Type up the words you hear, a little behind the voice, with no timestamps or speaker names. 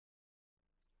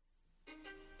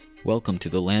Welcome to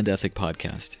the Land Ethic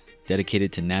Podcast,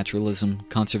 dedicated to naturalism,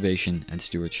 conservation, and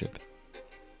stewardship.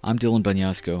 I'm Dylan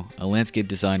Banyasco, a landscape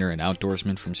designer and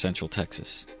outdoorsman from Central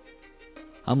Texas.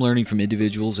 I'm learning from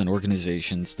individuals and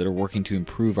organizations that are working to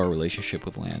improve our relationship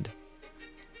with land.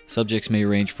 Subjects may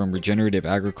range from regenerative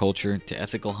agriculture to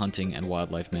ethical hunting and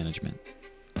wildlife management.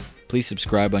 Please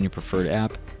subscribe on your preferred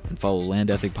app and follow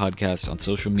Land Ethic Podcast on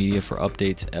social media for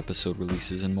updates, episode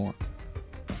releases, and more.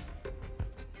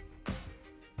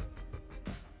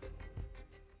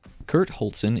 Kurt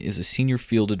Holtzen is a senior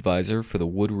field advisor for the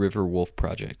Wood River Wolf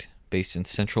Project, based in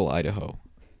central Idaho.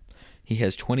 He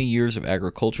has 20 years of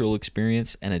agricultural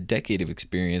experience and a decade of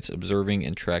experience observing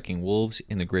and tracking wolves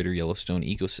in the greater Yellowstone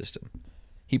ecosystem.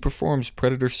 He performs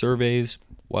predator surveys,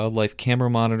 wildlife camera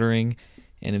monitoring,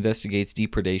 and investigates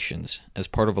depredations as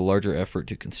part of a larger effort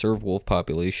to conserve wolf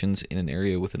populations in an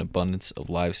area with an abundance of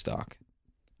livestock.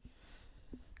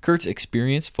 Kurt's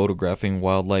experience photographing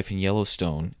wildlife in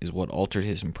Yellowstone is what altered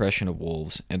his impression of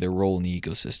wolves and their role in the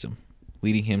ecosystem,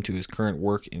 leading him to his current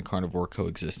work in carnivore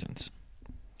coexistence.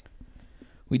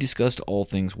 We discussed all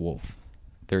things wolf,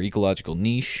 their ecological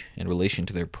niche and relation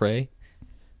to their prey,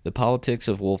 the politics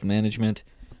of wolf management,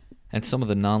 and some of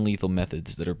the non-lethal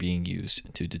methods that are being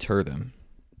used to deter them.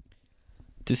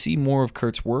 To see more of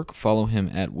Kurt's work, follow him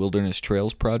at Wilderness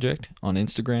Trails Project on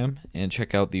Instagram and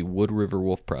check out the Wood River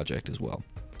Wolf Project as well.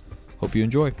 Hope you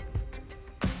enjoy.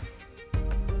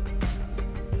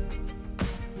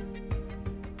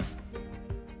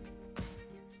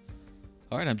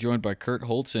 All right, I'm joined by Kurt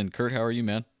Holtzen. Kurt, how are you,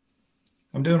 man?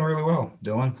 I'm doing really well,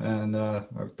 Dylan,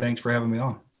 and thanks for having me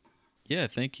on. Yeah,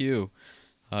 thank you.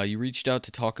 You reached out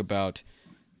to talk about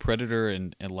predator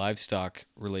and livestock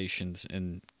relations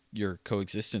and your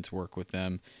coexistence work with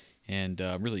them, and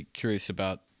I'm really curious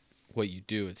about what you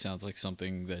do. It sounds like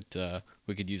something that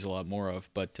we could use a lot more of,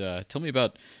 but tell me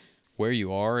about where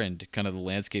you are and kind of the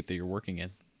landscape that you're working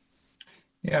in.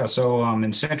 Yeah, so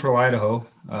in central Idaho,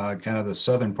 kind of the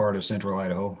southern part of central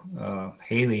Idaho.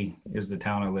 Haley is the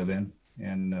town I live in,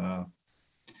 and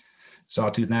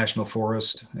Sawtooth National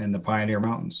Forest and the Pioneer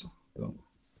Mountains. So.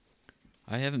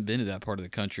 I haven't been to that part of the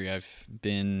country. I've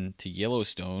been to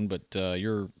Yellowstone, but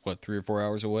you're, 3 or 4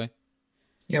 hours away?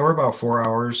 Yeah, we're about 4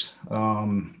 hours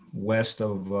west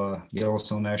of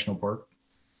Yellowstone National Park.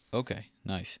 Okay,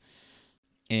 nice.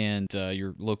 And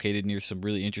you're located near some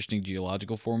really interesting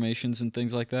geological formations and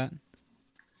things like that?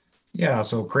 Yeah,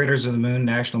 so Craters of the Moon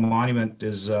National Monument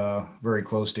is very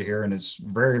close to here, and it's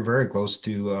very, very close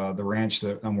to the ranch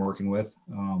that I'm working with.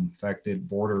 In fact, it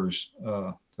borders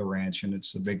the ranch, and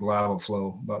it's a big lava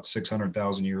flow, about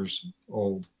 600,000 years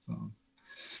old.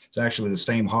 It's actually the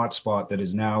same hot spot that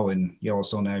is now in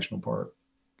Yellowstone National Park.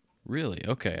 Really?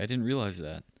 Okay, I didn't realize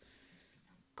that.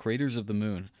 Craters of the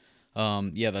Moon.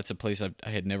 Yeah, that's a place I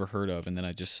had never heard of, and then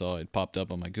I just saw it popped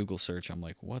up on my Google search. I'm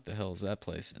like, what the hell is that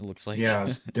place? It looks like... Yeah,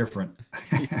 it's different.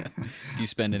 Yeah. Do you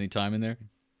spend any time in there?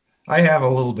 I have a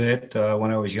little bit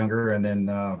when I was younger, and then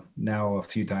now a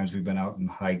few times we've been out and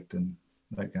hiked and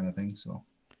that kind of thing. So,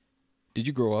 did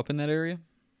you grow up in that area?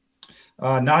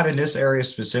 Not in this area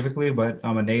specifically, but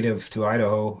I'm a native to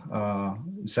Idaho,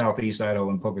 southeast Idaho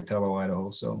and Pocatello,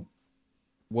 Idaho. So,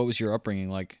 what was your upbringing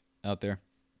like out there?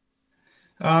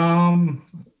 Um,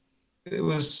 it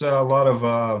was a lot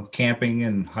of camping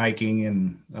and hiking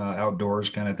and outdoors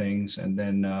kind of things. And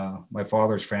then my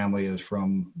father's family is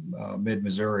from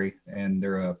mid-Missouri, and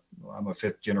I'm a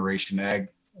fifth generation ag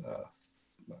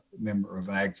member of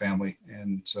an ag family,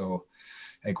 and so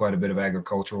I had quite a bit of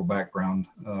agricultural background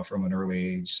from an early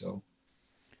age. So,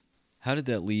 how did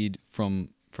that lead from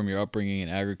your upbringing in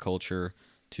agriculture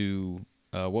to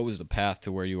what was the path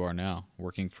to where you are now,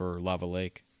 working for Lava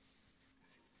Lake?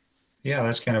 Yeah,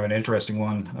 that's kind of an interesting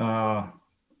one.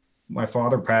 My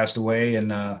father passed away,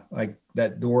 and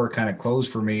that door kind of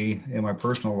closed for me in my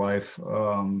personal life,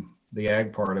 the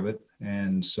ag part of it,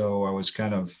 and so I was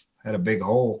kind of had a big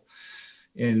hole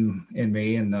in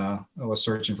me, and I was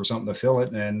searching for something to fill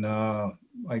it, and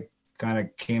I kind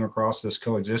of came across this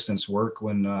coexistence work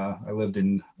when I lived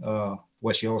in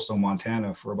West Yellowstone,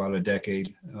 Montana, for about a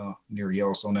decade near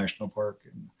Yellowstone National Park.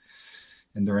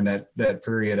 And during that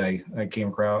period, I came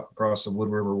across the Wood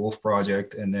River Wolf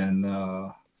Project, and then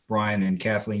Brian and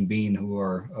Kathleen Bean, who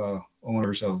are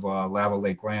owners of Lava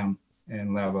Lake Lamb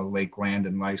and Lava Lake Land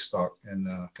and Livestock, and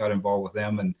got involved with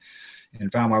them and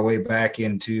found my way back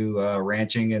into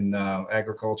ranching and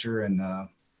agriculture, and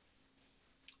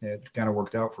it kind of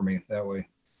worked out for me that way.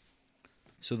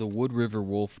 So the Wood River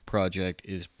Wolf Project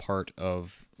is part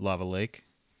of Lava Lake?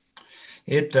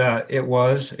 It's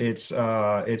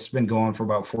been going for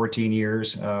about 14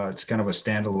 years. It's kind of a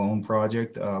standalone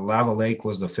project. Lava Lake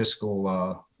was the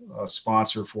fiscal a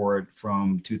sponsor for it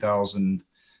from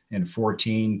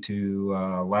 2014 to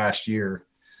last year.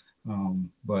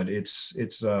 But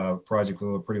it's a project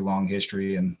with a pretty long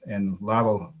history, and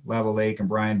Lava Lake and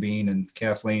Brian Bean and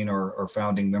Kathleen are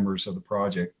founding members of the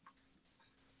project.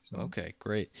 So. Okay,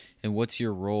 great. And what's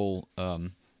your role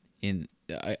in?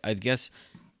 I guess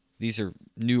these are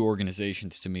new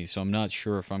organizations to me, so I'm not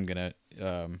sure if I'm gonna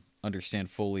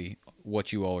understand fully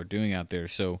what you all are doing out there.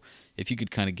 So if you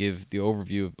could kind of give the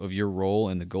overview of your role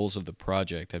and the goals of the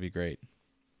project, that'd be great.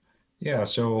 Yeah,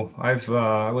 so I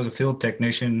was a field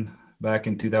technician back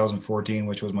in 2014,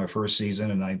 which was my first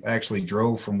season, and I actually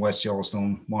drove from West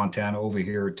Yellowstone, Montana, over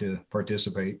here to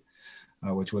participate,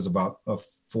 which was about a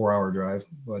 4-hour drive.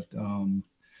 But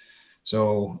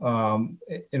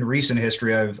in recent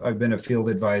history, I've been a field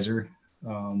advisor,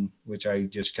 which I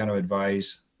just kind of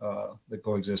advise the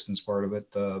coexistence part of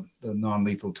it, the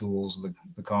non-lethal tools,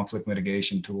 the conflict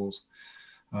mitigation tools.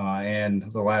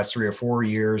 And the last 3 or 4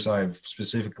 years, I've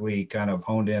specifically kind of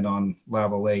honed in on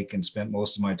Lava Lake and spent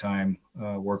most of my time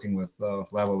working with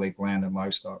Lava Lake Land and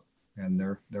Livestock and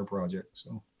their project.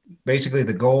 So basically,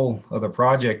 the goal of the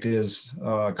project is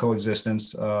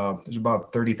coexistence. There's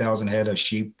about 30,000 head of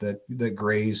sheep that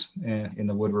graze in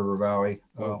the Wood River Valley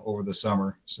over the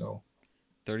summer. So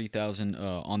 30,000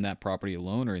 on that property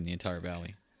alone, or in the entire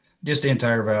valley? Just the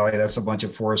entire valley. That's a bunch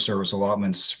of Forest Service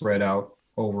allotments spread out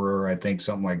over, I think,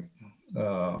 something like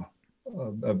a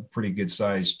pretty good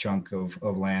sized chunk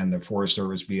of land, the Forest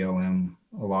Service BLM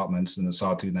allotments in the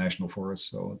Sawtooth National Forest.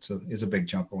 So it's a big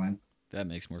chunk of land. That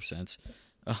makes more sense.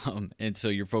 And so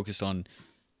you're focused on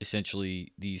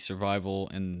essentially the survival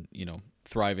and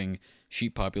thriving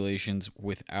sheep populations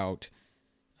without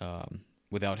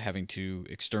having to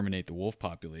exterminate the wolf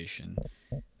population.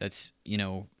 That's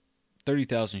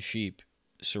 30,000 sheep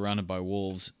surrounded by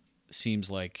wolves seems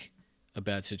like a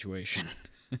bad situation.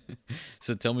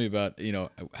 So tell me about,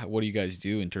 what do you guys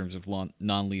do in terms of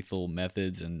non-lethal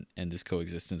methods and this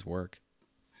coexistence work?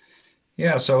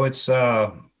 Yeah, so it's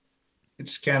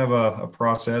kind of a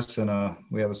process, and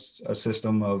we have a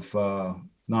system of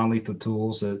non-lethal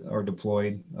tools that are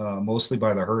deployed mostly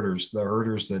by the herders. The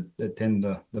herders that tend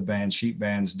the bands, sheep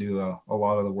bands, do a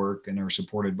lot of the work and are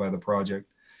supported by the project.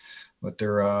 But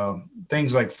there are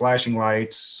things like flashing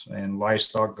lights and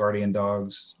livestock guardian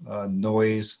dogs,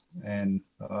 noise and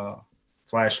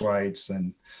flashlights,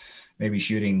 and maybe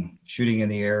shooting in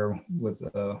the air with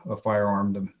a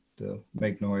firearm to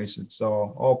make noise. It's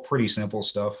all pretty simple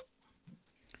stuff,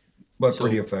 but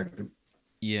pretty effective.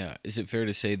 Yeah, is it fair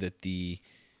to say that the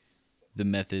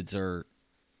methods are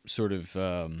sort of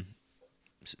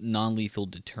non-lethal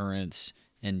deterrence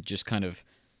and just kind of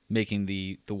making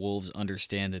the wolves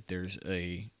understand that there's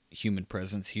a human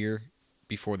presence here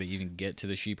before they even get to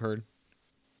the sheep herd?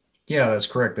 Yeah, that's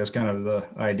correct. That's kind of the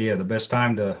idea. The best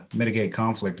time to mitigate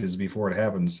conflict is before it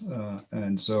happens.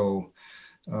 And so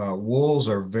wolves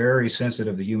are very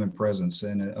sensitive to human presence,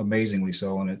 and amazingly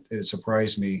so. And it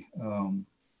surprised me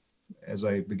as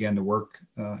I began to work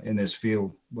in this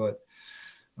field. But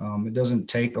it doesn't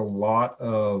take a lot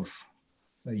of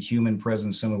a human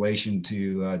presence simulation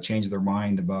to change their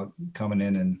mind about coming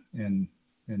in and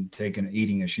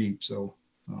eating a sheep. So,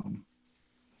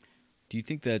 do you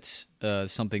think that's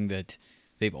something that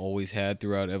they've always had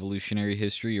throughout evolutionary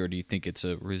history, or do you think it's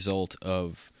a result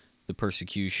of the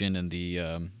persecution and the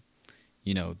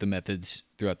the methods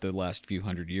throughout the last few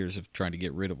hundred years of trying to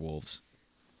get rid of wolves,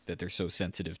 that they're so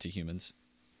sensitive to humans?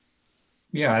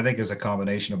 Yeah, I think it's a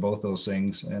combination of both those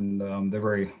things, and they're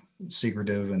very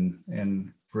secretive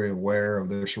and very aware of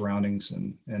their surroundings,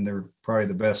 and they're probably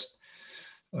the best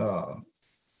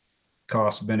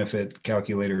cost benefit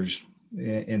calculators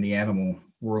in the animal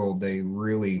world. They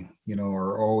really,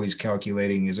 are always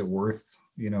calculating, is it worth,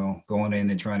 going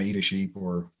in and trying to eat a sheep,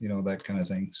 or, that kind of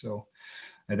thing. So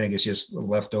I think it's just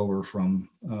left over from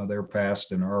their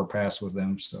past and our past with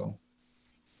them. So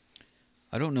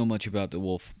I don't know much about the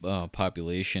wolf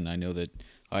population. I know that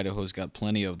Idaho's got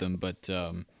plenty of them, but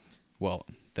well,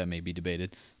 that may be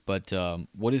debated. But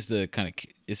what is the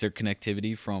is there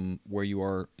connectivity from where you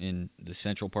are in the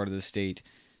central part of the state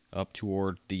up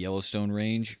toward the Yellowstone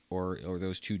range, or are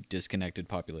those two disconnected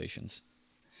populations?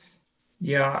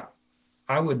 Yeah,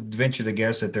 I would venture to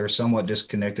guess that they're somewhat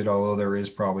disconnected, although there is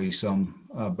probably some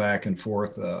back and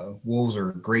forth. Wolves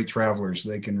are great travelers.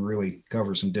 They can really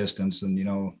cover some distance, and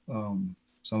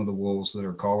some of the wolves that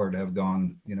are collared have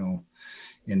gone,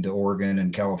 into Oregon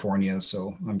and California.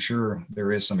 So I'm sure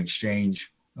there is some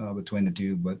exchange between the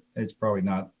two, but it's probably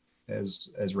not as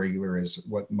regular as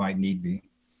what might need be.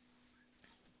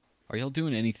 Are y'all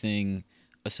doing anything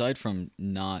aside from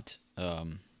not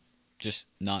just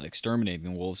not exterminating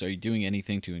the wolves, are you doing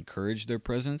anything to encourage their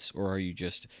presence, or are you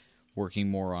just working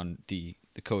more on the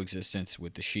coexistence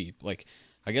with the sheep? Like,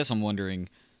 I guess I'm wondering,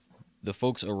 the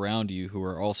folks around you who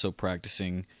are also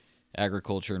practicing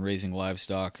agriculture and raising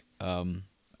livestock,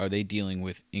 are they dealing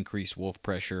with increased wolf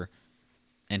pressure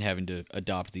and having to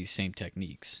adopt these same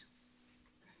techniques?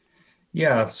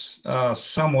 Yeah,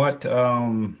 somewhat.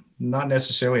 Not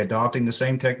necessarily adopting the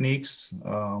same techniques.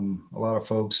 A lot of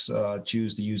folks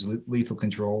choose to use lethal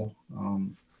control.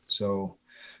 So,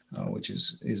 which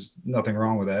is nothing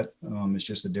wrong with that. It's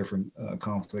just a different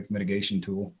conflict mitigation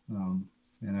tool.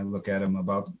 And I look at them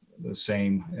about the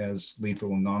same as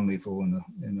lethal and non-lethal in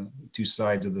the two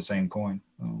sides of the same coin.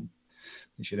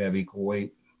 They should have equal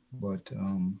weight, but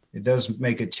it does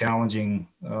make it challenging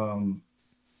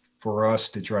for us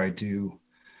to try to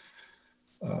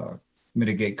uh,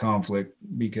 mitigate conflict,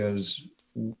 because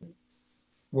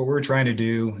what we're trying to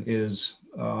do is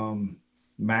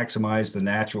maximize the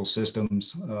natural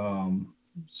systems.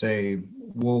 Say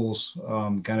wolves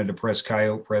kind of depress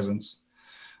coyote presence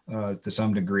to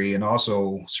some degree, and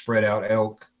also spread out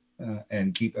elk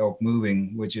and keep elk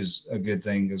moving, which is a good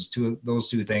thing, because those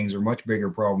two things are much bigger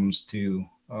problems to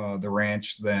the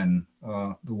ranch than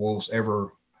the wolves ever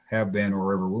have been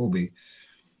or ever will be.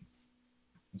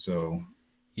 So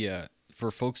Yeah,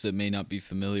 for folks that may not be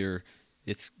familiar,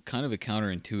 it's kind of a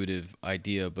counterintuitive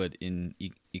idea, but in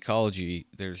ecology,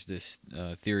 there's this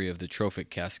theory of the trophic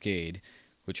cascade,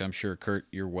 which I'm sure, Kurt,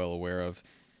 you're well aware of.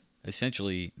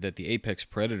 Essentially, that the apex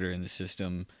predator in the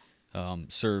system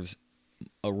serves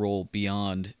a role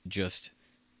beyond just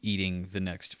eating the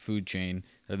next food chain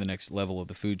or the next level of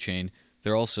the food chain.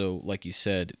 They're also, like you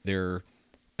said, they're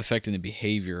affecting the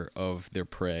behavior of their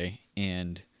prey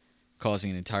and causing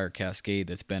an entire cascade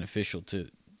that's beneficial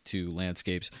to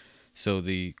landscapes. So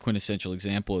the quintessential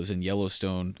example is in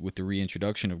Yellowstone with the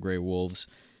reintroduction of gray wolves.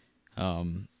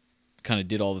 Kind of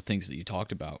did all the things that you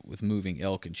talked about with moving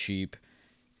elk and sheep,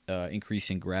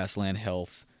 increasing grassland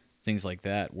health, things like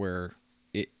that, where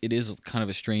it is kind of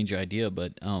a strange idea,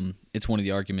 but it's one of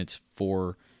the arguments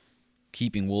for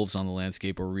keeping wolves on the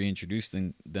landscape or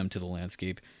reintroducing them to the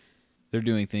landscape. They're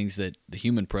doing things that the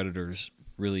human predators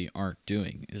really aren't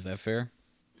doing. Is that fair?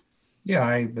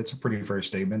 yeah, that's a pretty fair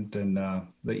statement. And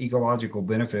the ecological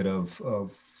benefit of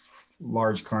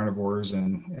large carnivores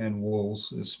and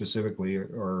wolves specifically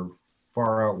are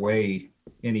far outweigh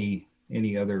any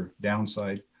other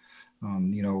downside.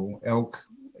 Elk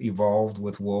evolved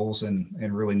with wolves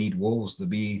and really need wolves to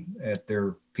be at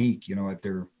their peak, at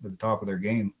the top of their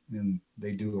game, and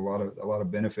they do a lot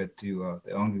of benefit to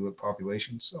the ungulate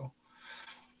population. So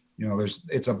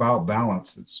it's about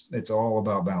balance. It's all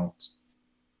about balance.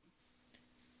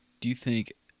 Do you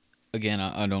think, again,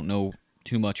 I don't know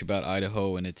too much about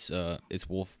Idaho and its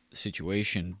wolf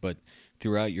situation, but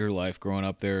throughout your life growing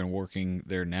up there and working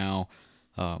there now,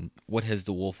 what has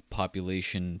the wolf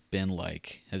population been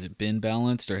like? Has it been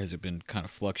balanced, or has it been kind of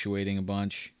fluctuating a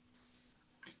bunch?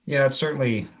 Yeah, it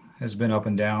certainly has been up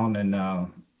and down,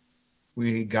 and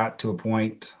we got to a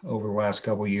point over the last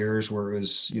couple of years where it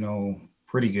was,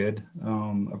 pretty good,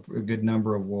 a good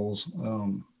number of wolves,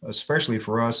 especially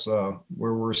for us,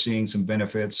 where we're seeing some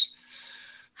benefits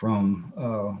from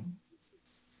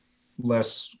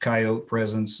less coyote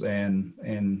presence and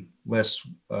less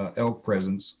elk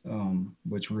presence,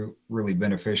 which really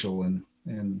beneficial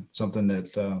and something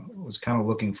that was kind of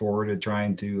looking forward to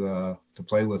trying to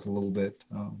play with a little bit,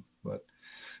 but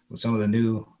with some of the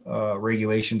new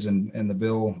regulations and the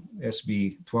bill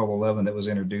SB 1211 that was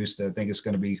introduced, I think it's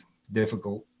going to be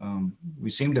difficult. We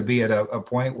seem to be at a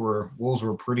point where wolves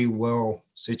were pretty well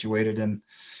situated in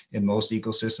most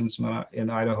ecosystems in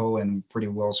Idaho and pretty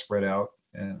well spread out.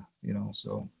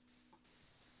 So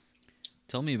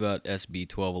Tell me about SB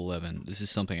 1211. This is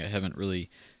something I haven't really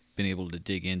been able to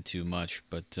dig into much,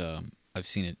 but I've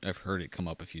seen it, I've heard it come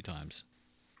up a few times.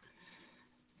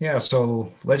 yeah,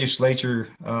 so legislature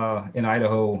in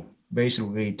Idaho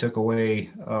basically took away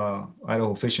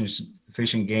Idaho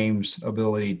fishing game's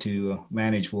ability to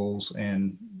manage wolves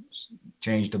and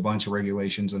changed a bunch of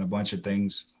regulations and a bunch of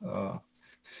things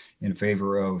in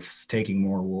favor of taking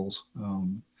more wolves.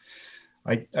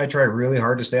 I try really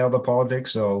hard to stay out of the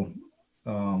politics, so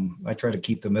I try to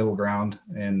keep the middle ground,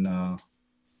 and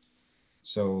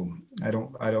so I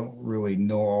don't really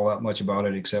know all that much about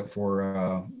it except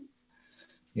for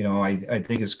I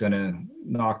think it's going to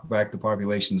knock back the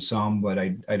population some, but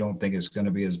I don't think it's going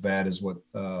to be as bad as what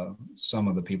some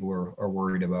of the people are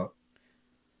worried about.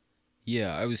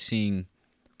 Yeah, I was seeing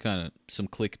kind of some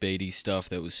clickbaity stuff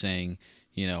that was saying,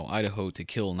 Idaho to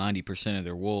kill 90% of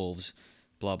their wolves,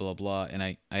 blah, blah, blah. And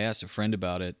I asked a friend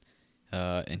about it,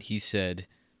 and he said,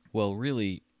 well,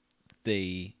 really,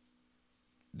 they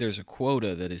there's a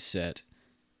quota that is set,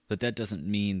 but that doesn't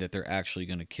mean that they're actually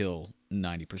going to kill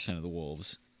 90% of the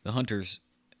wolves. The hunters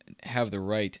have the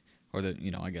right, or the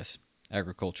I guess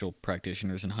agricultural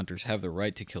practitioners and hunters have the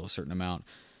right to kill a certain amount,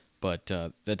 but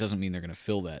that doesn't mean they're going to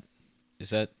fill that.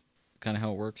 Is that kind of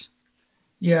how it works?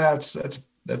 Yeah,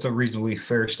 that's a reasonably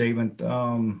fair statement.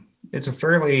 It's a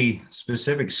fairly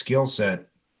specific skill set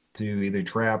to either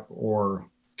trap or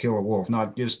kill a wolf.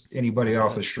 Not just I anybody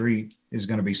off bet. the street is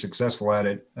going to be successful at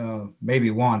it.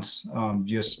 Maybe once,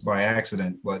 just by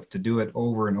accident, but to do it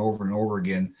over and over and over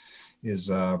again is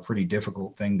a pretty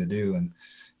difficult thing to do. And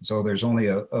so there's only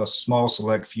a small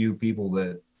select few people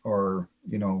that are,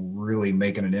 really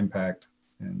making an impact.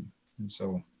 And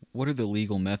so What are the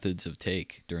legal methods of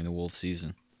take during the wolf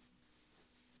season?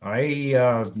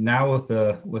 I now with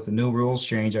the new rules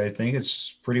change, I think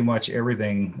it's pretty much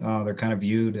everything. They're kind of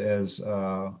viewed as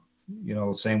the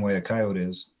same way a coyote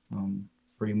is.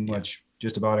 Pretty Yeah. much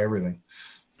just about everything.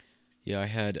 Yeah, I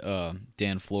had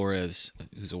Dan Flores,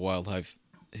 who's a wildlife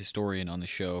historian, on the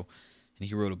show, and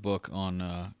he wrote a book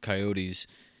on coyotes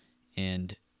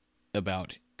and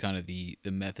about kind of the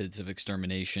methods of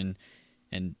extermination.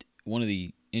 And one of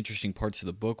the interesting parts of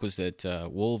the book was that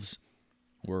wolves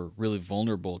were really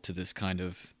vulnerable to this kind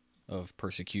of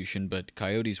persecution, but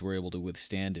coyotes were able to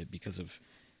withstand it because of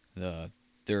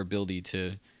their ability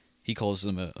to. He calls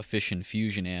them a fission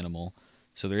fusion animal,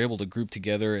 so they're able to group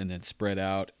together and then spread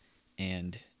out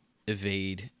and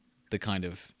evade the kind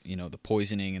of the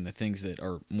poisoning and the things that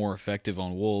are more effective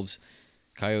on wolves.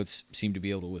 Coyotes seem to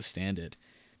be able to withstand it,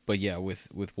 but yeah, with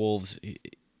wolves,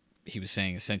 he was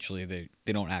saying essentially they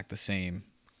don't act the same,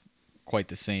 quite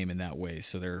the same in that way.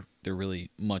 So they're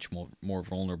really much more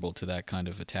vulnerable to that kind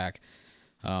of attack.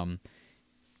 Um,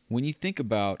 when you think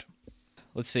about,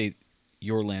 let's say,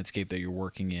 your landscape that you're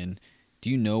working in, do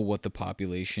you know what the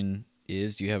population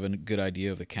is? Do you have a good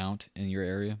idea of the count in your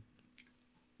area?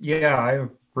 Yeah,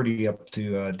 I'm pretty up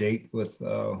to date with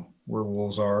where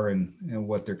wolves are and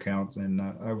what their counts. And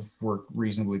I've worked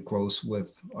reasonably close with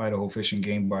Idaho Fish and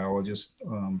Game biologists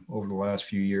over the last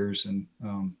few years, and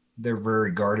they're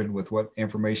very guarded with what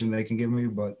information they can give me.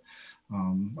 But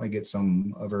I get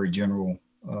some very general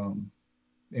um,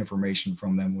 information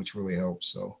from them, which really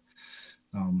helps. So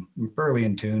I'm fairly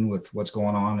in tune with what's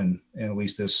going on in at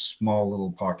least this small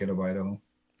little pocket of Idaho.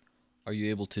 Are you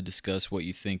able to discuss what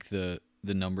you think the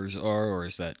numbers are, or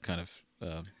is that kind of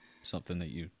something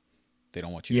that they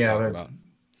don't want you to Yeah, talk that about?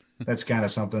 that's kind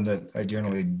of something that I Okay.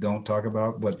 generally don't talk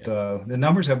about, but Yeah. the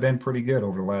numbers have been pretty good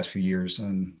over the last few years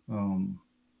and,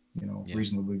 Yeah.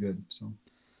 reasonably good. So,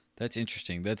 That's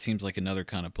interesting. That seems like another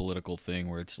kind of political thing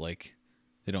where it's like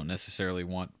they don't necessarily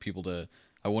want people to.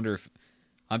 I wonder if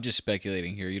I'm just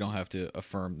speculating here. You don't have to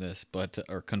affirm this, but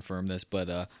or confirm this, but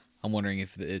I'm wondering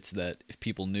if it's that if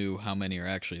people knew how many are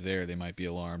actually there, they might be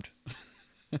alarmed.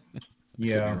 I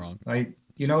could be yeah, wrong.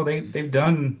 they've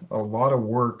done a lot of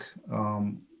work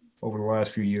over the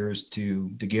last few years to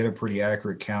get a pretty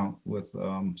accurate count with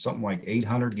something like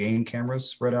 800 game cameras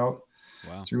spread out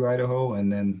Wow. through Idaho,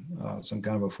 and then some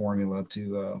kind of a formula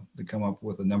to come up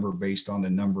with a number based on the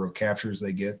number of captures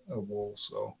they get of wolves.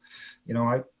 So,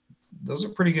 I those are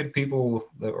pretty good people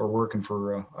that are working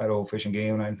for Idaho Fish and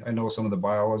Game, and I know some of the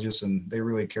biologists, and they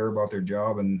really care about their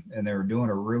job, and they were doing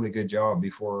a really good job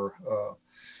before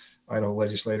Idaho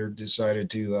legislator decided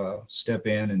to step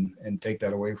in and take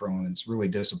that away from them. It's really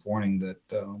disappointing that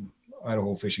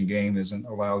Idaho Fish and Game isn't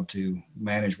allowed to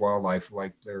manage wildlife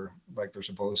like they're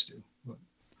supposed to. But,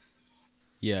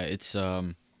 Yeah, it's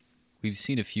we've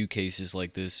seen a few cases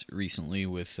like this recently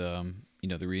with the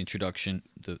reintroduction,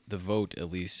 the vote at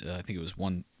least. I think it was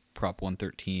one Prop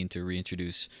 113 to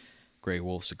reintroduce gray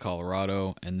wolves to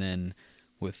Colorado, and then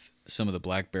with some of the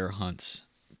black bear hunts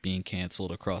being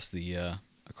canceled across the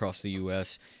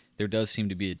U.S., there does seem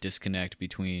to be a disconnect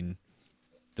between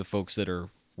the folks that are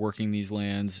working these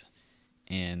lands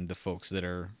and the folks that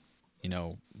are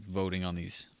voting on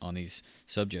these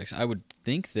subjects. I would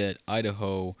think that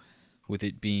Idaho, with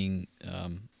it being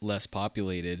less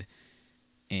populated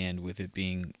and with it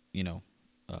being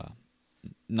uh,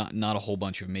 not a whole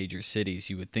bunch of major cities,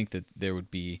 you would think that there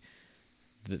would be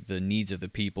the needs of the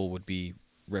people would be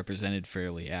represented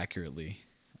fairly accurately.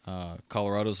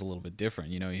 Colorado's a little bit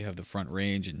different. You have the Front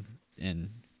Range and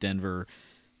Denver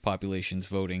populations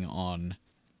voting on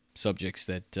subjects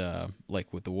that,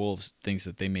 like with the wolves, things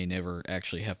that they may never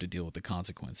actually have to deal with the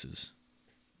consequences.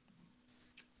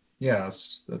 yeah,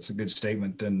 that's a good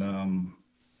statement. And the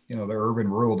urban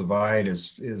rural divide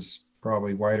is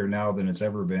probably wider now than it's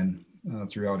ever been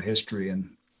throughout history. And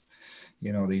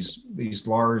these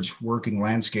large working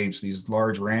landscapes, these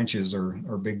large ranches are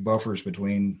big buffers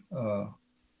between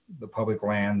the public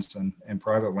lands and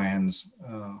private lands,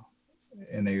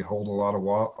 and they hold a lot of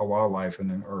wildlife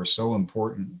and are so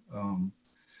important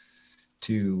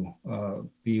to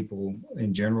people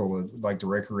in general that like to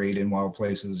recreate in wild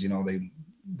places.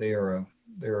 They are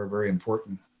very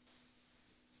important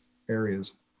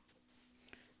areas.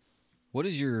 What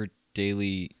is your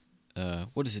daily?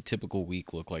 What does a typical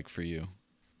week look like for you?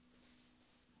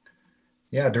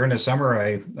 Yeah, during the summer,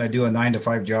 I do a 9 to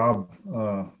 5 job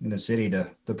in the city to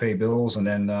pay bills, and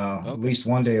then at Okay. least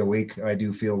one day a week I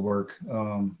do field work.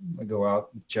 I go out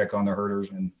and check on the herders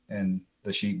and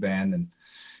the sheep band and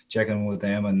check in with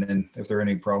them, and then if there are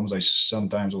any problems, I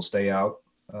sometimes will stay out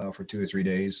for 2 or 3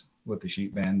 days with the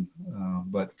sheep band.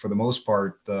 But for the most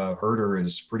part, the herder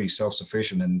is pretty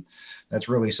self-sufficient, and that's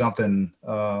really something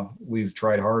we've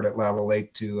tried hard at Lava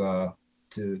Lake to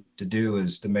do,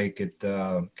 is to make it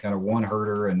kind of one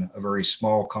herder and a very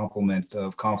small complement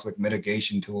of conflict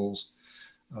mitigation tools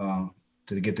uh,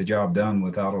 to get the job done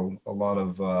without a lot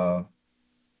of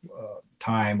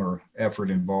time or effort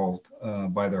involved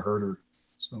by the herder.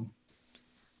 So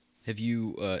Have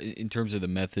you, in terms of the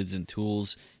methods and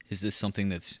tools, is this something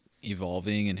that's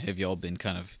evolving, and have y'all been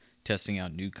kind of testing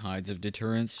out new kinds of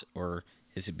deterrence, or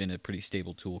has it been a pretty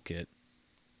stable toolkit?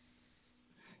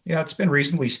 yeah, it's been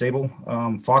reasonably stable.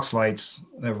 Fox lights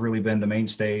have really been the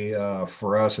mainstay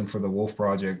for us and for the Wolf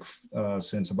Project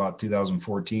since about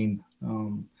 2014.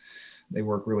 They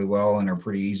work really well and are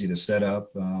pretty easy to set up.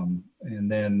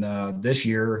 And then this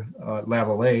year at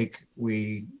Lava Lake,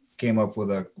 we came up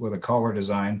with a collar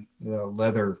design, the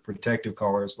leather protective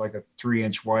collar. It's like a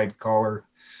 3-inch wide collar,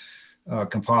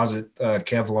 composite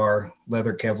Kevlar,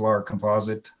 leather Kevlar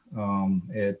composite.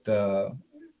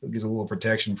 It gives a little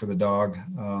protection for the dog.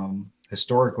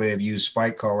 Historically, I've used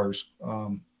spike collars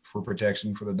for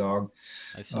protection for the dog.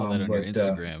 I saw that on your But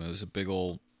Instagram. It was a big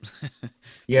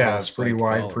Yeah, old it's pretty spiked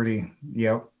wide, collar. pretty,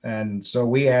 yep. And so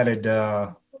we added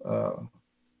uh,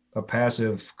 a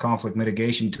passive conflict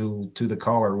mitigation tool to the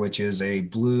collar, which is a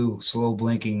blue slow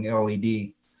blinking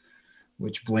LED,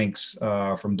 which blinks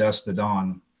from dusk to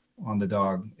dawn on the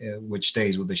dog, which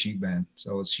stays with the sheep band.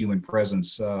 So it's human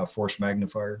presence force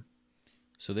magnifier.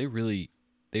 So they really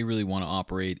want to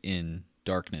operate in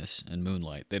darkness and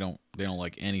moonlight. They don't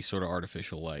like any sort of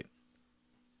artificial light.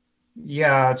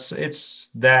 Yeah, it's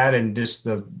that and just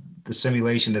the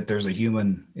simulation that there's a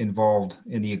human involved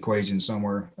in the equation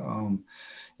somewhere.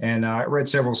 And I read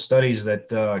several studies that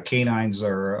canines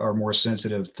are more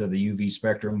sensitive to the UV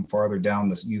spectrum, farther down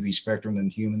the UV spectrum than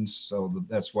humans. So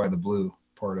that's why the blue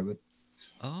part of it.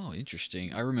 Oh,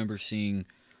 interesting. I remember seeing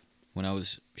when I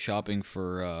was shopping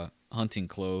for hunting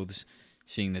clothes,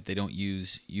 seeing that they don't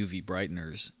use UV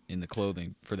brighteners in the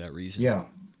clothing for that reason. Yeah.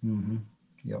 Hmm.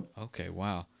 Yep. Okay,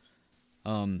 wow.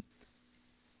 Um,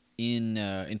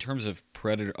 in terms of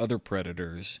other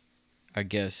predators, I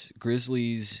guess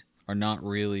grizzlies are not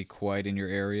really quite in your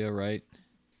area, right?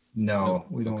 No. No,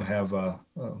 we don't Okay. have a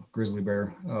grizzly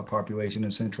bear population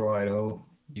in central Idaho.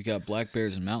 You got black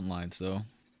bears and mountain lions, though.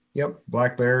 Yep.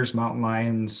 Black bears, mountain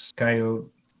lions, coyote,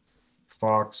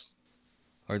 fox.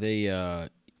 Are they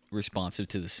responsive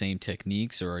to the same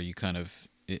techniques, or are you kind of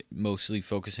mostly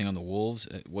focusing on the wolves?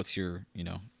 What's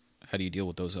how do you deal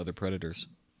with those other predators?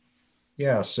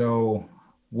 Yeah, so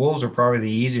wolves are probably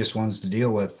the easiest ones to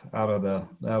deal with out of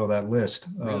that list,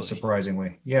 Really?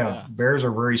 surprisingly. Yeah, Yeah. bears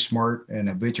are very smart and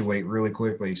habituate really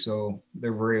quickly, so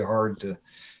they're very hard to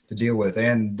deal with,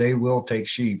 and they will take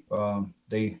sheep.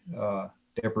 They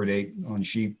depredate on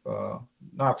sheep,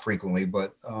 not frequently,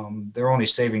 but they're only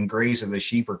saving graze, and the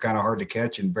sheep are kind of hard to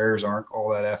catch, and bears aren't all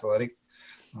that athletic.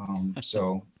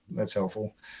 So that's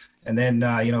helpful. And then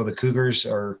the cougars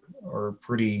are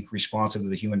pretty responsive to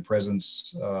the human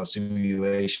presence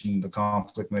simulation, the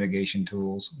conflict mitigation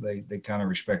tools. They kind of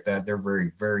respect that. They're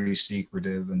very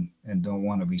secretive and don't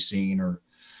want to be seen or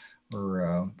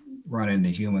run into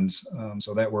humans.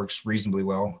 So that works reasonably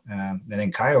well. And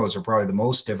then coyotes are probably the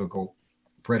most difficult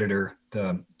predator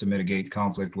to mitigate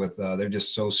conflict with. They're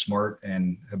just so smart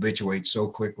and habituate so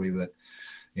quickly that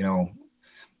you know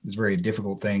it's a very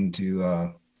difficult thing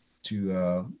to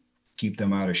keep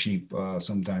them out of sheep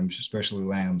sometimes, especially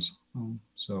lambs.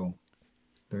 So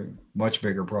they're much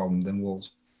bigger problem than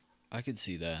wolves. I could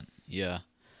see that. Yeah.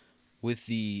 With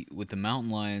the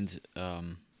mountain lions,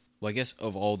 well, I guess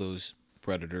of all those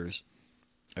predators,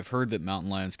 I've heard that mountain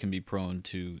lions can be prone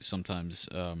to sometimes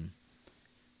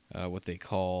what they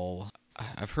call,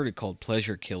 I've heard it called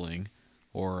pleasure killing,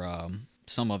 or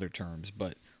some other terms,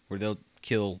 but where they'll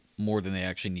kill more than they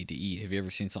actually need to eat. Have you ever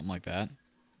seen something like that?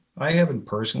 I haven't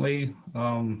personally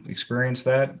experienced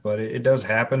that, but it does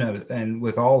happen, and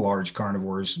with all large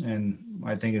carnivores. And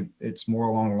I think it's more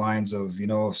along the lines of,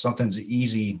 if something's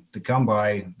easy to come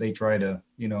by, they try to,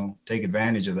 take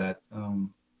advantage of that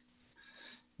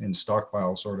and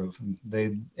stockpile sort of.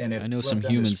 And I if know some left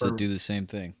humans that undisturbed, do the same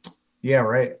thing. yeah,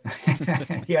 right,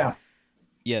 yeah,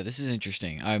 Yeah, this is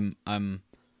interesting. I'm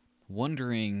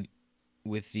wondering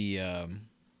with the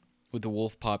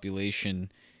wolf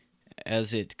population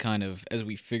as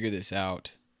we figure this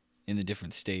out in the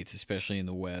different states, especially in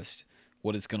the West,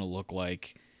 what it's going to look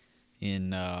like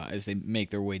in as they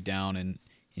make their way down in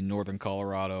northern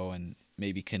Colorado and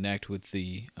maybe connect with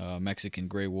the Mexican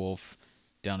gray wolf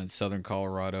down in southern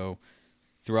Colorado.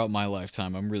 Throughout my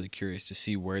lifetime, I'm really curious to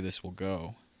see where this will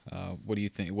go. What do you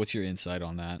think? What's your insight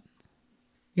on that?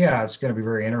 yeah. It's going to be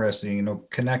very interesting.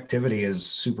 Connectivity is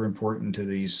super important to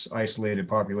these isolated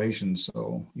populations,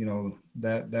 so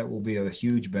that will be a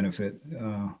huge benefit.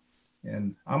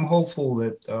 And I'm hopeful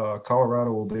that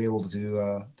Colorado will be able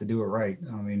to do it right.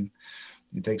 I mean,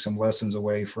 you take some lessons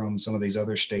away from some of these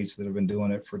other states that have been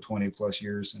doing it for 20 plus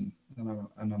years, and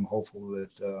I'm hopeful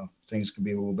that things can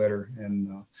be a little better.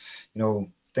 And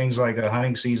things like a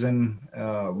hunting season,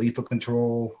 lethal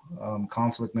control,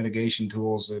 conflict mitigation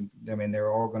tools. I mean,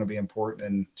 they're all going to be important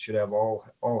and should have all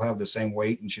have the same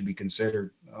weight and should be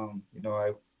considered.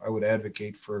 I would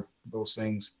advocate for those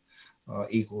things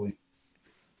equally.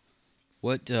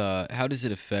 How does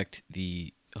it affect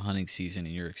the hunting season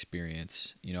in your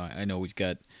experience? I know we've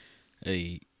got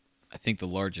a, I think the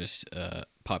largest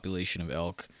population of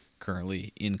elk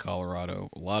currently in Colorado.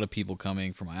 A lot of people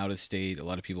coming from out of state, a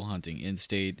lot of people hunting in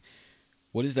state.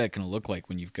 What is that going to look like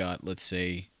when you've got, let's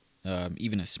say,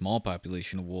 even a small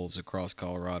population of wolves across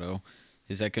Colorado?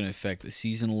 Is that going to affect the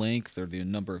season length or the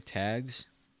number of tags?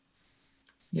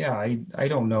 Yeah, I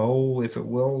don't know if it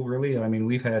will really. I mean,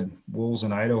 we've had wolves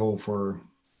in Idaho for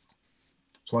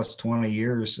plus 20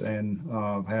 years and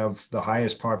have the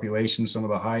highest population, some of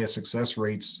the highest success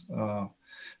rates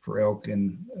for elk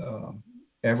in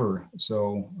ever.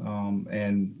 So,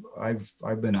 and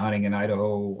I've been hunting in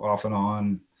Idaho off and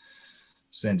on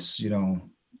since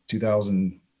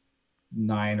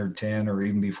 2009 or 10 or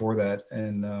even before that,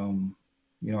 and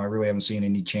I really haven't seen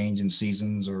any change in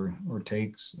seasons or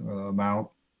takes amount.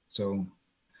 So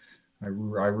I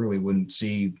really wouldn't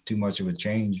see too much of a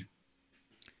change.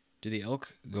 Do the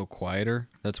elk go quieter?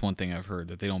 That's one thing I've heard,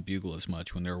 that they don't bugle as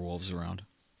much when there are wolves around.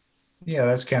 Yeah,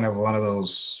 that's kind of one of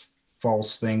those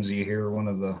false things you hear, one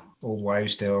of the old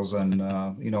wives' tales. And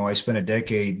I spent a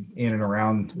decade in and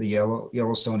around the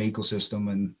Yellowstone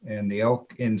ecosystem, and the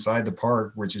elk inside the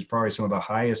park, which is probably some of the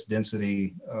highest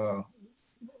density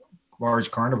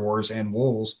large carnivores and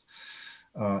wolves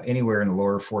anywhere in the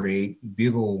lower 48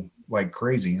 bugle like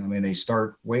crazy. I mean, they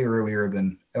start way earlier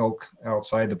than elk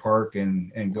outside the park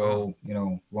and Wow.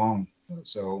 go, long.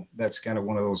 So that's kind of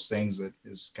one of those things that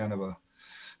is kind of a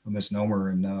misnomer.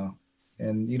 And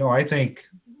I think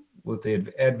with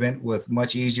the advent with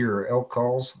much easier elk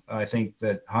calls, I think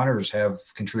that hunters have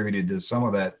contributed to some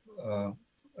of that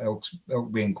elk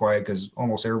being quiet because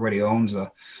almost everybody owns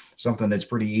something that's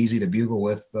pretty easy to bugle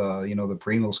with. The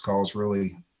Primos calls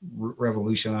really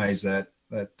revolutionized that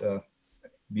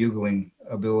bugling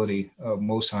ability of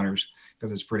most hunters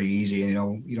because it's pretty easy.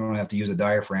 And, you don't have to use a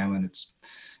diaphragm, and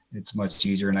it's much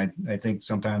easier. And I think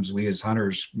sometimes we as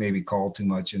hunters maybe call too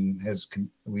much, and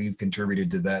we've contributed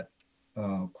to that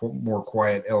more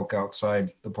quiet elk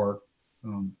outside the park.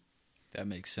 Um, That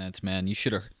makes sense, man. You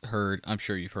should have heard. I'm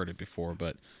sure you've heard it before,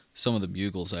 but some of the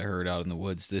bugles I heard out in the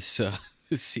woods this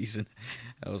this season,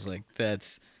 I was like,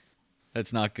 that's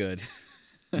not good.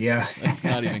 yeah. Like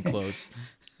not even close.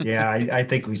 Yeah, I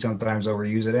think we sometimes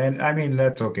overuse it, and I mean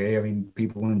that's okay. I mean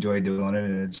people enjoy doing it,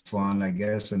 and it's fun, I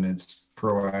guess, and it's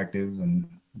proactive, and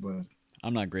but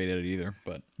I'm not great at it either,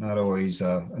 but not always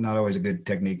a good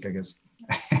technique, I guess.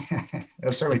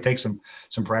 It certainly takes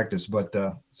some practice, but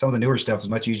some of the newer stuff is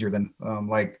much easier than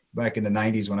like back in the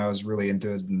 '90s when I was really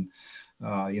into it, and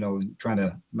trying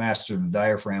to master the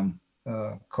diaphragm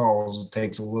calls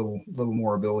takes a little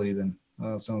more ability than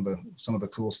some of the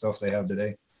cool stuff they have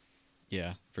today.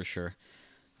 yeah, for sure.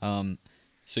 Um,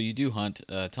 so you do hunt.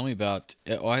 Tell me about.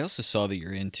 Oh, I also saw that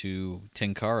you're into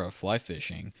tenkara fly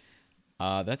fishing.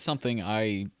 That's something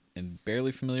I am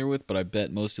barely familiar with, but I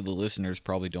bet most of the listeners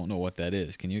probably don't know what that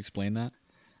is. Can you explain that?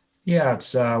 Yeah,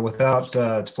 it's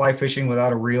fly fishing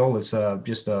without a reel. It's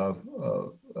just a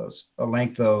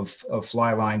length of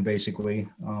fly line basically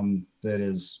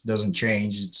that doesn't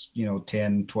change. It's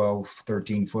 10, 12,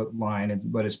 13 foot line,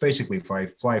 but it's basically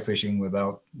fly fishing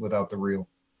without the reel.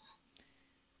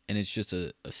 And it's just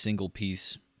a single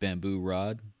piece bamboo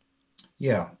rod.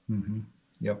 Yeah.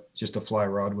 Yep. Just a fly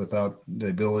rod without the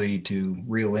ability to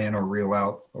reel in or reel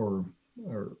out or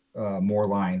more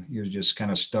line. You're just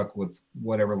kind of stuck with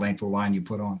whatever length of line you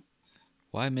put on.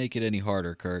 Why make it any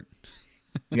harder, Kurt?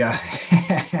 Yeah.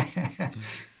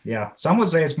 Yeah. Some would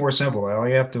say it's more simple. All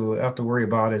you have to worry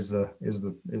about is the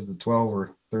 12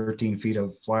 or 13 feet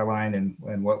of fly line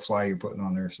and what fly you're putting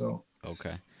on there. So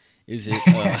Okay. Is it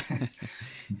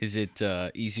is it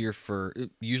easier for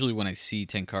usually when I see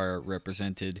tenkara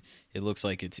represented, it looks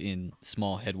like it's in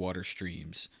small headwater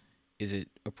streams. Is it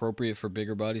appropriate for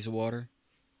bigger bodies of water?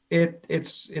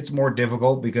 it's more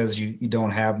difficult because you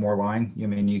don't have more line. I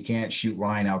mean, you can't shoot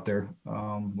line out there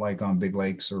like on big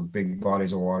lakes or big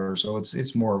bodies of water. So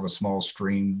it's more of a small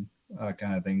stream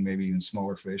kind of thing, maybe even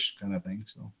smaller fish kind of thing.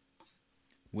 So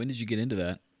When did you get into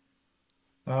that?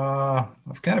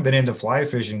 I've kind of been into fly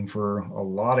fishing for a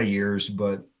lot of years,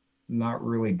 but not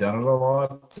really done it a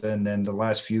lot. And then the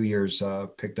last few years,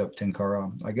 picked up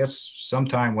Tenkara. I guess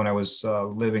sometime when I was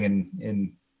living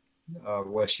in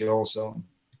West Yellowstone,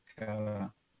 kind of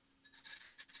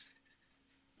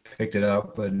picked it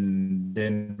up and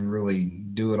didn't really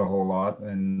do it a whole lot.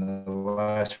 And the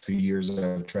last few years,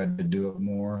 I've tried to do it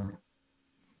more.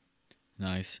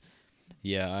 Nice.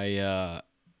 Yeah, I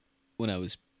when I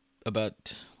was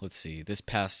about, let's see, this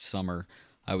past summer,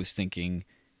 I was thinking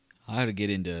I had to get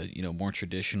into, more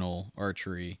traditional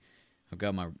archery. I've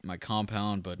got my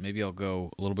compound, but maybe I'll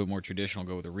go a little bit more traditional,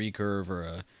 go with a recurve or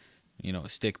a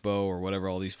stick bow or whatever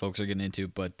all these folks are getting into.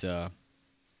 But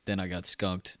then I got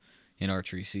skunked in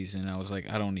archery season. I was like,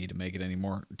 I don't need to make it any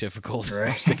more difficult. I'm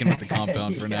Right. sticking with the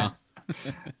compound for Yeah. now.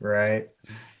 Right.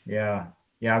 Yeah.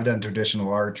 Yeah. I've done traditional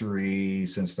archery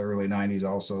since the early 90s,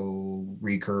 also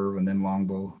recurve and then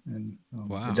longbow. And it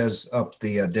Wow. does up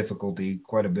the difficulty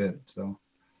quite a bit. So,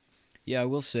 Yeah, I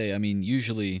will say, I mean,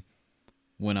 usually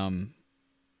when I'm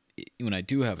when I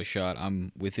do have a shot,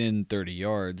 I'm within 30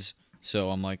 yards.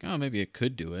 So I'm like, oh, maybe I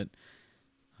could do it.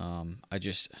 I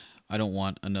just I don't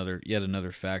want yet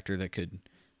another factor that could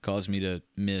cause me to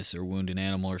miss or wound an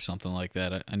animal or something like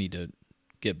that. I need to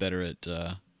get better at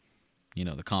the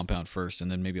compound first, and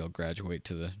then maybe I'll graduate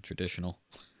to the traditional.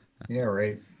 yeah,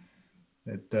 right.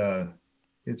 It,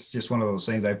 it's just one of those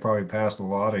things. I probably passed a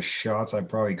lot of shots I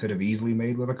probably could have easily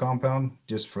made with a compound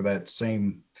just for that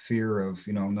same fear of,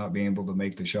 not being able to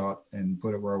make the shot and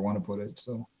put it where I want to put it.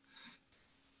 So,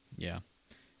 Yeah,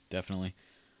 definitely.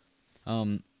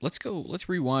 Let's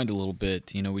rewind a little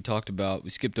bit. We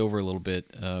skipped over a little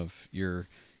bit of your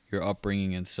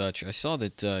upbringing and such. I saw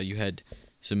that you had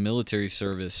some military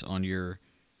service on your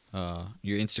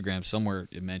Instagram somewhere.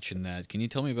 It mentioned that. Can you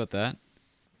tell me about that?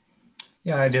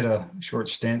 yeah, I did a short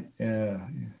stint,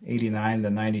 89 to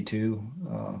 92,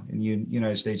 in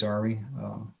United States Army,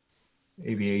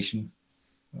 aviation.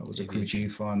 I was a crew Aviation.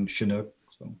 chief on Chinook.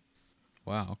 So,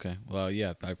 Wow. Okay. Well,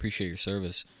 yeah, I appreciate your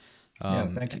service. yeah,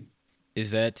 Um, thank you.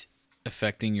 is that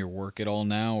affecting your work at all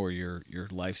now, or your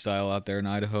lifestyle out there in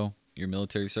Idaho? Your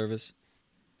military service?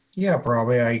 Yeah,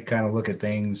 probably. I kind of look at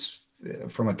things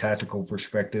from a tactical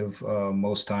perspective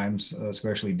most times,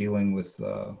 especially dealing with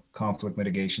conflict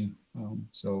mitigation.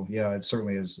 So, yeah, it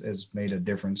certainly has made a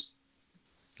difference.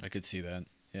 I could see that.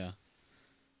 Yeah,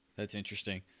 that's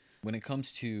interesting. When it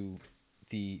comes to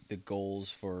the goals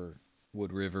for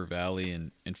Wood River Valley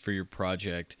and for your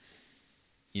project,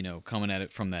 coming at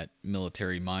it from that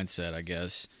military mindset, I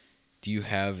guess, do you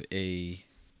have a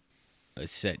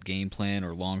set game plan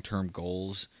or long term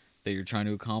goals that you're trying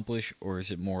to accomplish, or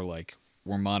is it more like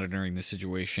we're monitoring the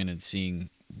situation and seeing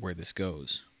where this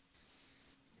goes?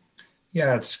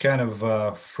 Yeah, it's kind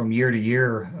of from year to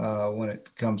year when it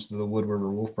comes to the Wood River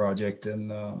Wolf Project,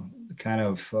 and kind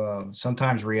of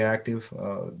sometimes reactive.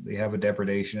 They have a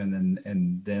depredation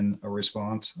and then a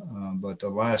response. But the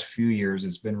last few years,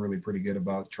 it's been really pretty good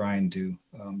about trying to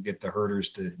get the herders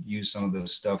to use some of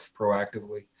this stuff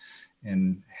proactively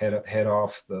and head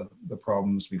off the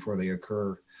problems before they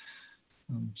occur.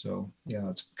 So yeah,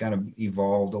 it's kind of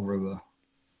evolved over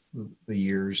the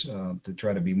years to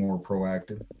try to be more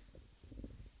proactive.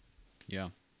 Yeah.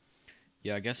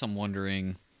 Yeah, I guess I'm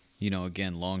wondering,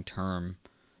 again, long term,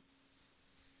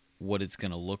 what it's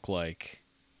going to look like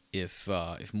if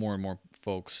more and more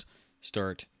folks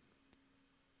start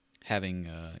having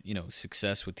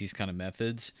success with these kind of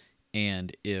methods,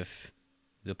 and if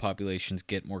the populations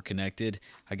get more connected.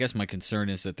 I guess my concern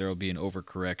is that there will be an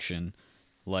overcorrection,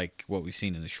 like what we've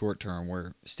seen in the short term,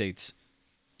 where states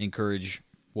encourage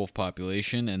wolf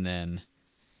population and then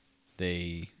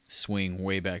they swing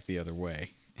way back the other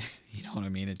way. You know what I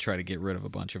mean? And try to get rid of a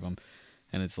bunch of them.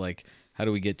 And it's like, how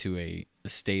do we get to a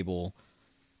stable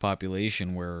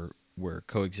population where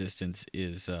coexistence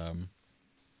is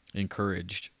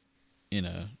encouraged in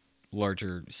a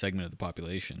larger segment of the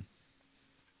population.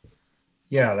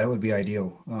 Yeah, that would be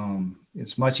ideal.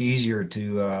 It's much easier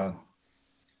to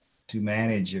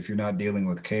manage if you're not dealing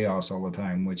with chaos all the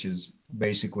time, which is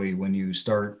basically when you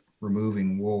start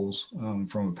removing wolves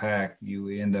from a pack, you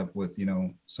end up with,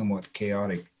 somewhat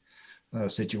chaotic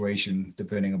situation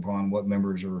depending upon what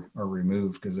members are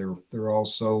removed, because they're all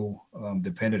so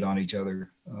dependent on each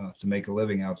other to make a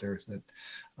living out there that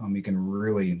you can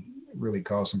really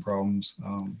cause some problems.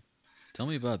 Tell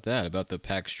me about that, about the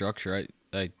pack structure.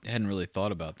 I hadn't really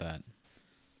thought about that.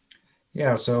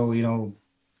 Yeah, so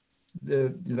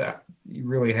that you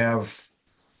really have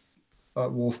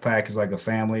wolf pack is like a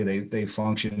family. They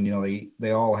function.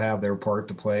 They all have their part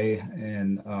to play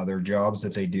and their jobs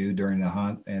that they do during the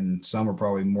hunt. And some are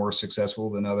probably more successful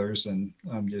than others. And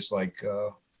just like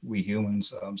we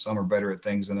humans, some are better at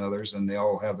things than others, and they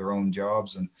all have their own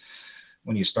jobs. And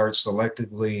when you start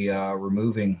selectively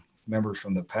removing members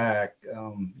from the pack,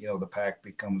 the pack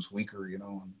becomes weaker.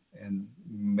 And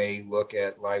may look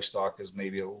at livestock as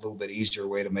maybe a little bit easier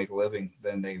way to make a living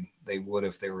than they would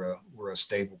if they were a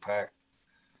stable pack.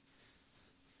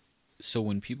 So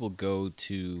when people go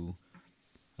to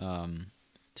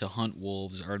hunt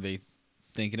wolves, are they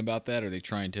thinking about that? Are they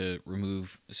trying to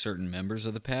remove certain members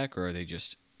of the pack, or are they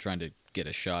just trying to get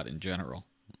a shot in general?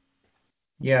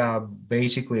 Yeah,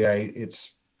 basically,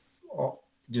 it's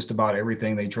just about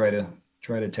everything they try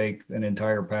to take an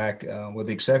entire pack, with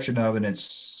the exception of, and it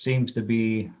seems to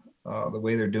be the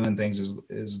way they're doing things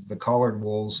is the collared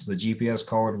wolves, the GPS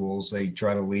collared wolves, they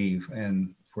try to leave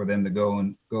and for them to go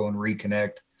and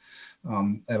reconnect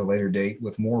at a later date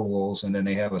with more wolves, and then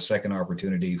they have a second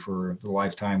opportunity for the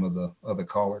lifetime of the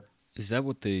collard. Is that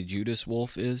what the Judas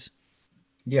wolf is?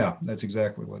 Yeah, that's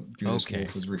exactly what Judas Okay.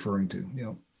 Wolf was referring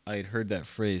to. I had heard that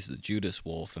phrase, the Judas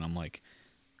wolf, and I'm like,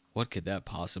 what could that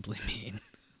possibly mean?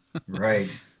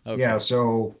 Right. Yeah. Okay.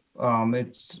 So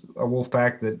it's a wolf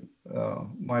pack that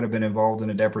might have been involved in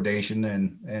a depredation,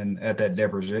 and at that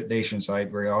depredation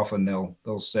site, very often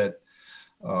they'll set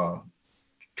uh,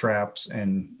 traps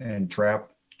and trap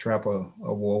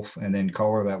a wolf, and then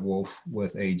collar that wolf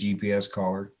with a GPS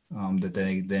collar that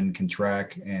they then can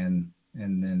track and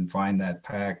then find that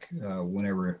pack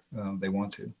whenever they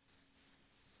want to.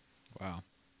 Wow.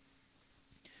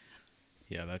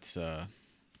 Yeah, that's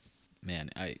man,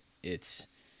 I it's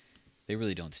they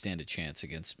really don't stand a chance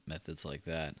against methods like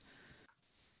that.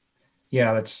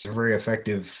 Yeah, that's a very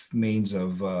effective means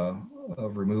of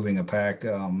removing a pack.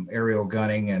 Aerial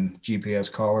gunning and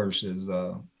GPS collars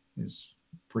is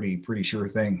pretty sure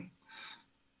thing.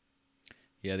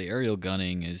 Yeah, the aerial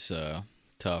gunning is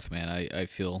tough, man. I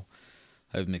feel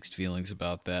I have mixed feelings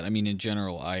about that. I mean, in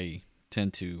general, I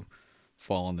tend to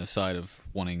fall on the side of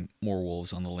wanting more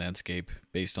wolves on the landscape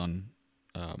based on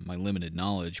my limited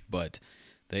knowledge, but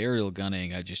the aerial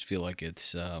gunning, I just feel like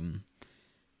it's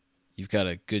you've got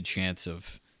a good chance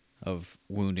of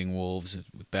wounding wolves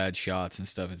with bad shots and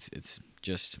stuff. It's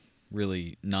just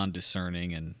really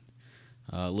non-discerning and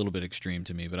a little bit extreme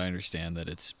to me, but I understand that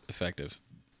it's effective.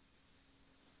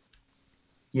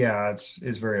 Yeah,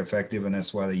 it's very effective, and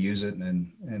that's why they use it.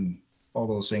 And all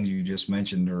those things you just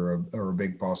mentioned are a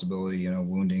big possibility.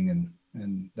 Wounding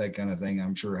and that kind of thing.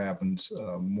 I'm sure happens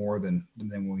more than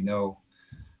we know.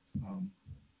 Um,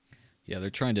 Yeah, they're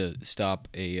trying to stop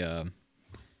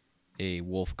a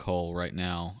wolf cull right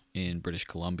now in British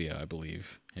Columbia, I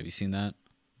believe. Have you seen that?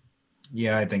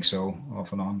 yeah, I think so,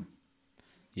 off and on.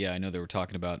 Yeah, I know they were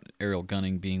talking about aerial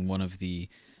gunning being one of the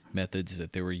methods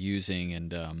that they were using,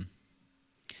 and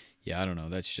yeah, I don't know.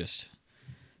 That's just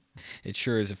it.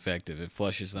 Sure is effective. It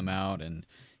flushes them out, and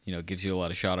gives you a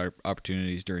lot of shot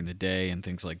opportunities during the day and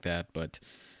things like that. But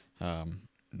um,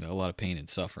 a lot of pain and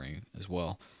suffering as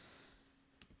well.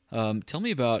 Tell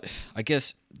me about, I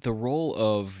guess, the role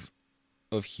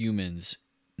of humans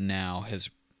now has,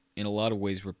 in a lot of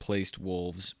ways, replaced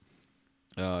wolves,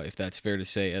 if that's fair to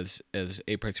say, as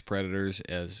apex predators,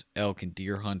 as elk and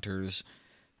deer hunters.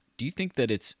 Do you think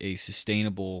that it's a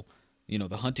sustainable,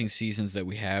 the hunting seasons that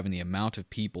we have and the amount of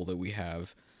people that we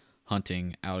have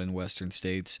hunting out in western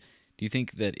states? Do you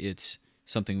think that it's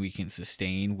something we can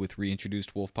sustain with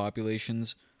reintroduced wolf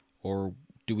populations, or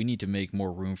do we need to make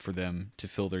more room for them to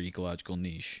fill their ecological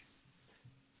niche?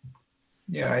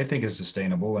 Yeah, I think it's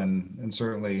sustainable, and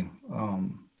certainly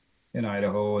in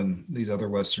Idaho and these other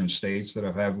western states that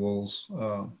have had wolves,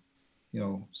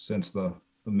 since the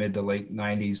mid to late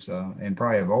 '90s, and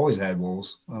probably have always had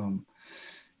wolves.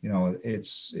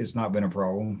 It's not been a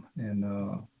problem,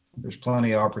 and there's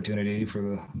plenty of opportunity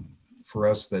for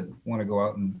us that want to go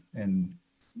out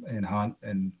and hunt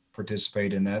and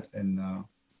participate in that, and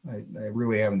I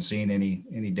really haven't seen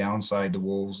any downside to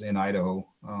wolves in Idaho.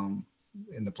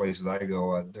 In the places I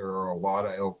go, there are a lot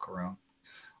of elk around,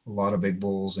 a lot of big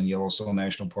bulls in Yellowstone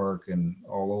National Park and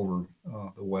all over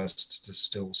the West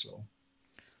still. So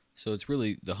So it's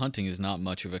really the hunting is not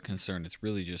much of a concern. It's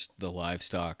really just the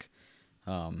livestock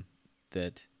um,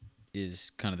 that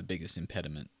is kind of the biggest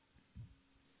impediment.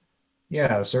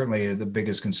 yeah, certainly the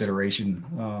biggest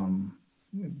consideration,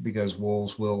 because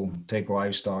wolves will take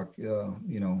livestock,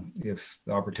 if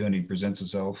the opportunity presents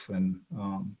itself, and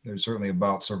they're certainly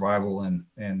about survival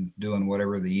and doing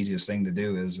whatever the easiest thing to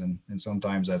do is, and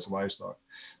sometimes that's livestock.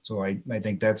 So I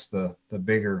think that's the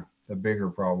bigger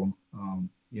problem.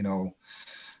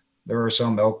 There are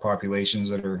some elk populations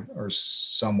that are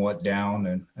somewhat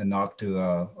down and not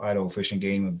to Idaho Fish and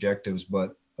Game objectives.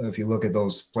 But if you look at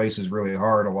those places really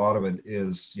hard, a lot of it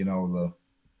is,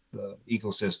 the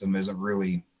ecosystem isn't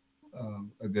really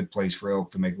a good place for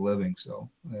elk to make a living. So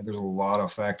there's a lot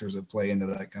of factors that play into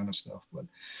that kind of stuff. But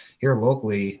here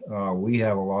locally, we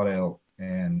have a lot of elk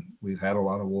and we've had a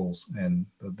lot of wolves, and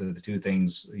the two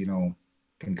things,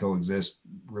 can coexist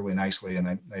really nicely. And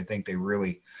I think they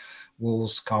really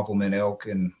wolves complement elk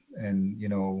and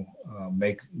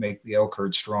make the elk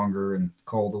herd stronger and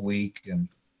cull the weak. And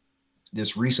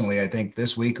just recently, I think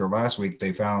this week or last week,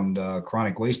 they found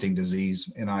chronic wasting disease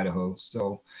in Idaho.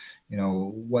 So,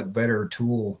 what better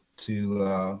tool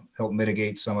to help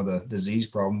mitigate some of the disease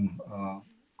problem,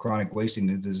 chronic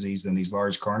wasting disease, than these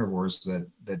large carnivores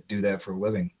that do that for a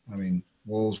living? I mean,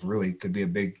 wolves really could be a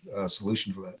big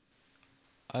solution for that.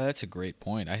 That's a great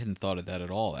point. I hadn't thought of that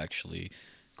at all, actually.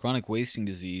 Chronic wasting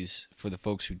disease, for the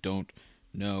folks who don't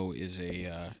know, is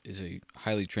a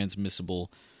highly transmissible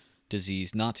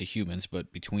disease, not to humans,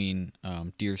 but between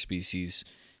deer species,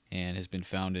 and has been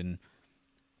found in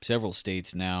several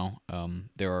states now.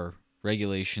 There are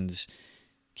regulations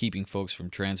keeping folks from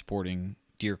transporting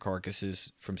deer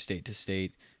carcasses from state to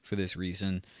state for this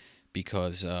reason,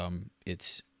 because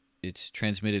it's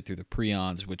transmitted through the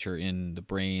prions, which are in the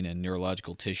brain and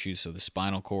neurological tissue. So the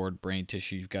spinal cord, brain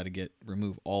tissue, you've got to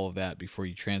remove all of that before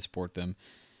you transport them.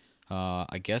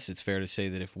 I guess it's fair to say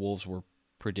that if wolves were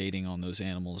predating on those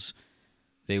animals,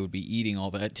 they would be eating all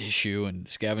that tissue, and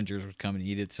scavengers would come and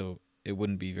eat it, so it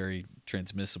wouldn't be very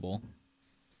transmissible.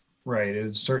 Right.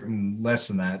 It's certain less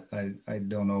than that. I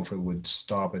don't know if it would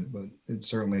stop it, but it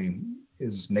certainly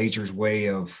is nature's way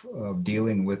of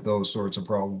dealing with those sorts of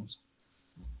problems.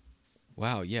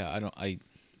 Wow, yeah,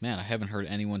 man, I haven't heard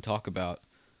anyone talk about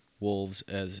wolves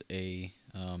as a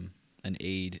an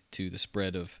aid to the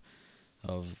spread of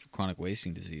chronic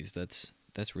wasting disease.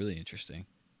 That's really interesting.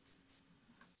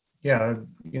 Yeah,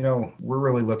 we're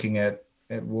really looking at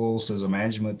wolves as a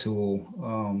management tool,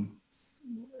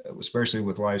 especially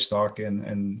with livestock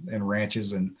and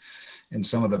ranches, and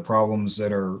some of the problems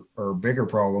that are bigger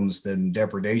problems than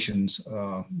depredations,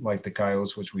 like the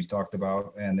coyotes, which we talked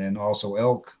about, and then also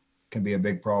elk can be a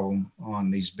big problem on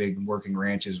these big working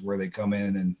ranches where they come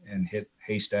in and hit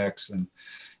haystacks and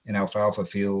alfalfa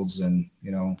fields, and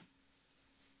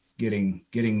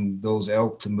getting those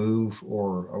elk to move,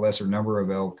 or a lesser number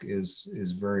of elk,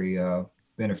 is very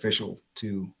beneficial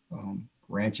to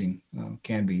ranching.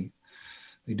 Can be.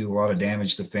 They do a lot of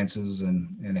damage to fences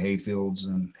and hay fields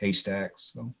and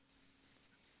haystacks. So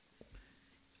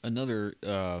another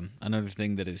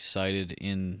thing that is cited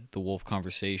in the wolf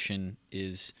conversation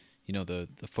is,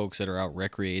 the folks that are out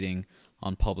recreating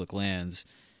on public lands.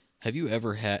 Have you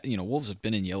ever had, wolves have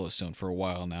been in Yellowstone for a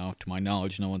while now. To my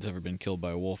knowledge, no one's ever been killed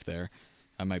by a wolf there.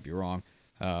 I might be wrong.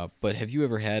 But have you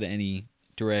ever had any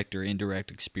direct or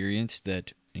indirect experience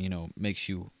that, makes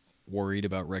you worried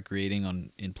about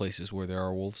recreating in places where there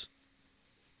are wolves?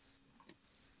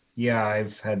 yeah,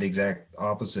 I've had the exact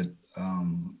opposite.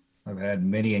 I've had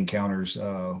many encounters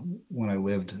when I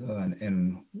lived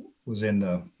and was in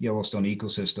the Yellowstone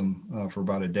ecosystem for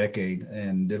about a decade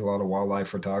and did a lot of wildlife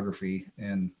photography,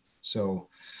 and so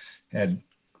had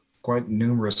quite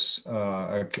numerous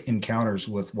encounters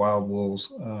with wild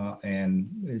wolves, and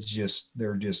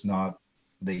they're just not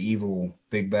the evil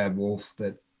big bad wolf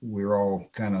that we're all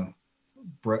kind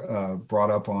of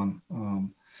brought up on.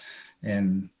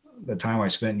 And the time I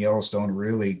spent in Yellowstone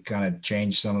really kind of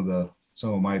changed some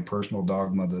of my personal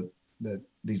dogma that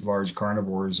these large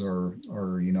carnivores are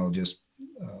just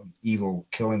evil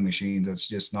killing machines. That's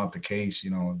just not the case.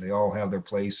 They all have their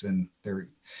place, and they're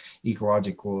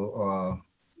ecological,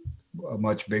 a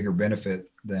much bigger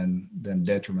benefit than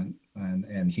detriment.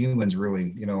 And humans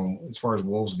really, as far as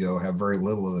wolves go, have very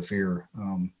little of the fear.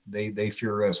 They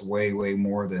fear us way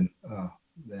more than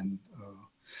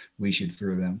we should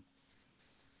fear them.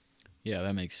 Yeah,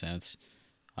 that makes sense.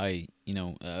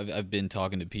 I've been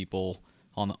talking to people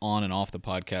on and off the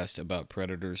podcast about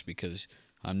predators because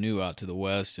I'm new out to the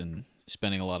west and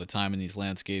spending a lot of time in these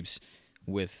landscapes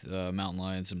with mountain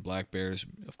lions and black bears.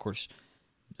 Of course,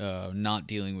 not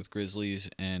dealing with grizzlies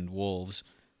and wolves,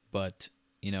 but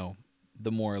you know,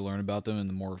 the more I learn about them and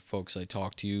the more folks I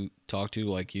talk to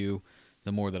like you,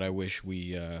 the more that I wish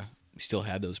we still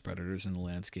had those predators in the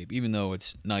landscape. Even though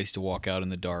it's nice to walk out in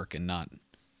the dark and not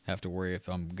have to worry if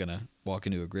I'm gonna walk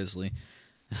into a grizzly.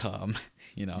 Um,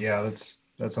 you know, Yeah,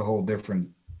 that's a whole different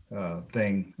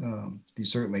thing. You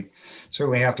certainly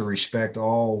have to respect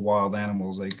all wild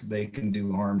animals. They can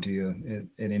do harm to you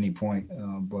at any point,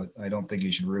 but I don't think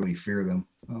you should really fear them.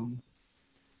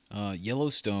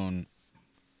 Yellowstone.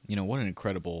 What an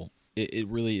incredible. It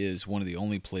really is one of the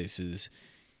only places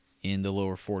in the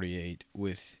lower 48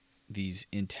 with these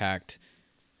intact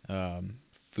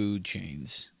food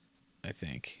chains, I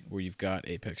think, where you've got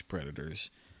apex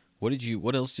predators. What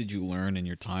else did you learn in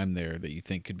your time there that you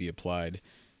think could be applied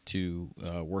to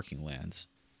working lands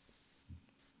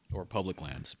or public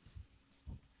lands?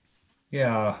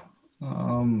 Yeah,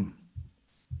 um,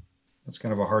 that's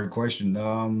kind of a hard question.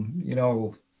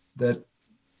 That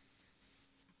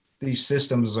these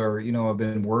systems are, have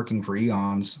been working for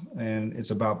eons, and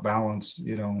it's about balance.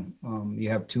 You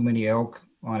have too many elk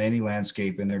on any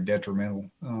landscape and they're detrimental.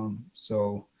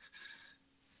 So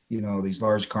these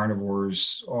large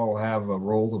carnivores all have a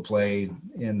role to play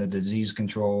in the disease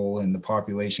control and the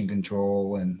population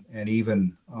control, and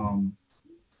even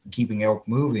keeping elk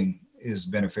moving is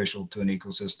beneficial to an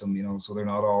ecosystem. So they're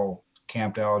not all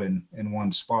camped out in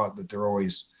one spot, but they're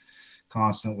always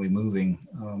constantly moving,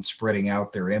 spreading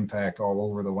out their impact all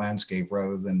over the landscape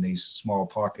rather than these small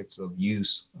pockets of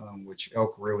use, which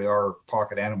elk really are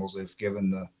pocket animals. If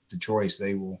given the choice,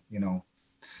 they will,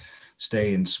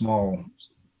 stay in small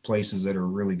places that are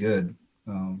really good,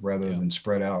 rather Yeah. than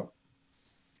spread out.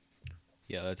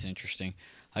 Yeah, that's interesting.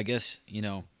 I guess,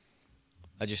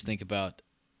 I just think about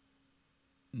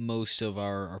most of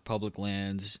our public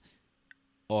lands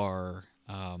are,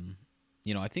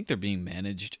 I think they're being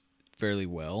managed fairly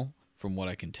well from what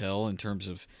I can tell in terms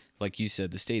of, like you said,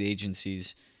 the state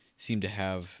agencies seem to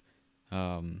have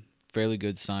fairly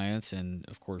good science and,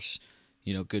 of course,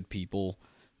 good people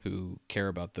who care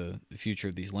about the future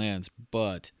of these lands.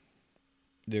 But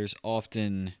there's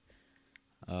often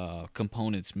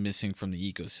components missing from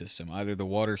the ecosystem. Either the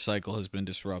water cycle has been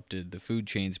disrupted, the food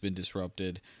chain's been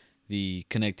disrupted, the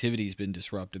connectivity's been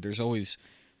disrupted. There's always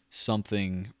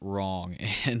something wrong,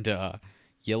 and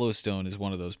Yellowstone is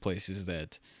one of those places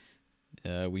that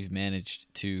we've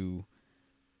managed to,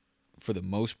 for the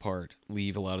most part,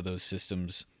 leave a lot of those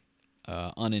systems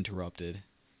uninterrupted,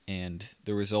 and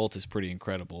the result is pretty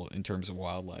incredible in terms of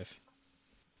wildlife.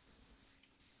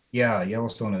 Yeah,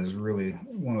 Yellowstone is really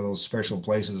one of those special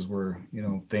places where,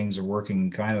 things are working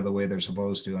kind of the way they're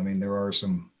supposed to. I mean, there are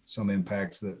some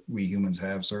impacts that we humans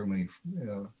have, certainly,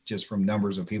 just from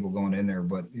numbers of people going in there.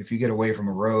 But if you get away from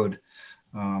a road,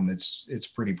 it's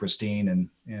pretty pristine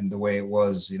and the way it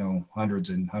was, hundreds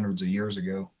and hundreds of years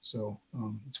ago. So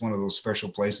it's one of those special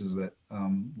places that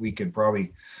we could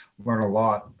probably learn a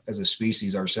lot as a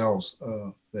species ourselves.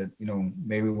 That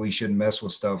maybe we shouldn't mess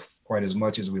with stuff quite as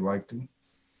much as we like to.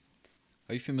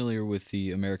 Are you familiar with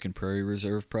the American Prairie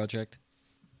Reserve Project?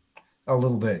 A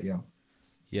little bit, yeah.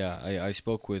 Yeah, I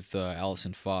spoke with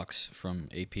Allison Fox from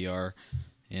APR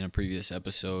in a previous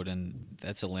episode, and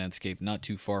that's a landscape not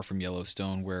too far from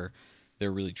Yellowstone where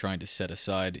they're really trying to set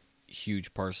aside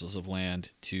huge parcels of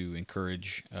land to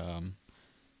encourage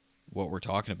what we're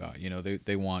talking about.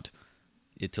 They want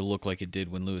it to look like it did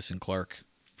when Lewis and Clark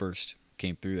first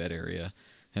came through that area,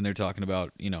 and they're talking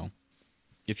about,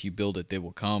 if you build it, they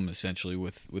will come, essentially,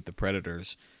 with the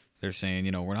predators. They're saying,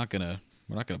 we're not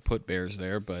gonna put bears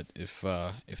there, but if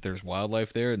there's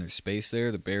wildlife there and there's space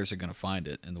there, the bears are gonna find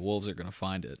it and the wolves are gonna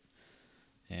find it.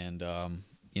 And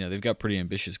they've got pretty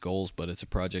ambitious goals, but it's a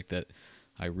project that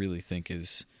I really think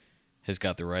has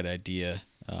got the right idea.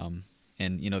 And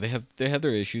they have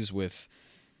their issues with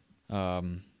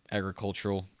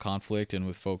agricultural conflict and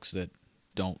with folks that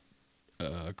don't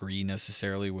agree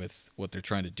necessarily with what they're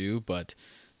trying to do, but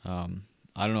I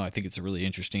don't know. I think it's a really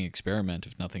interesting experiment,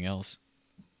 if nothing else.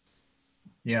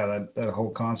 Yeah, that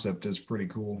whole concept is pretty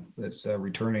cool. That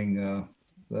returning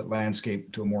that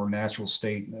landscape to a more natural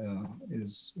state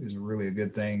is really a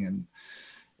good thing.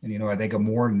 And I think a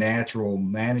more natural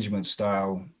management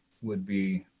style would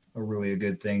be a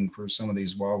good thing for some of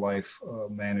these wildlife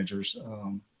managers.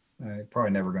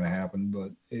 Probably never going to happen,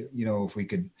 but if we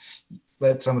could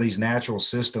let some of these natural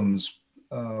systems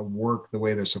work the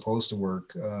way they're supposed to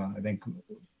work, I think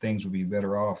things would be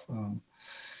better off.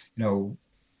 you know,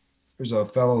 there's a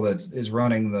fellow that is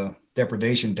running the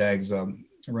depredation tags,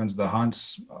 runs the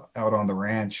hunts out on the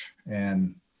ranch,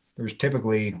 and there's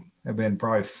typically have been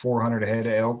probably 400 head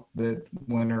of elk that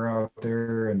winter out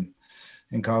there and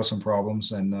cause some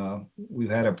problems. And we've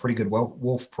had a pretty good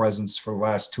wolf presence for the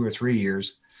last 2 or 3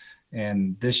 years.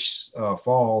 And this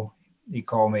fall, he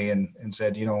called me and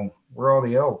said, where are all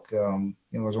the elk?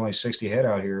 There's only 60 head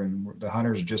out here, and the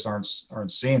hunters just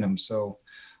aren't seeing them. So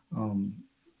um,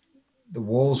 the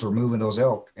wolves were moving those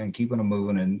elk and keeping them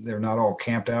moving, and they're not all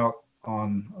camped out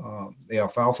on the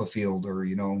alfalfa field, or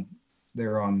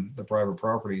they're on the private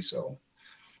property. So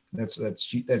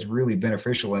that's really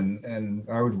beneficial, and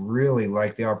I would really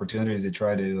like the opportunity to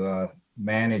try to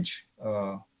manage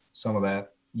some of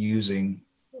that using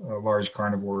large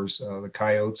carnivores, the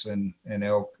coyotes and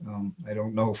elk. I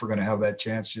don't know if we're going to have that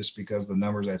chance, just because the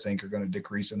numbers, I think, are going to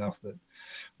decrease enough that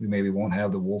we maybe won't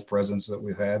have the wolf presence that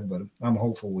we've had, but I'm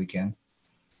hopeful we can.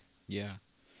 Yeah,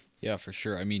 yeah, for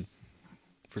sure. I mean,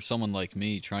 for someone like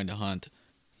me trying to hunt,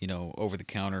 over the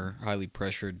counter, highly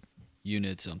pressured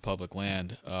units on public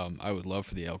land, I would love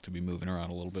for the elk to be moving around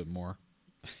a little bit more.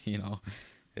 you know,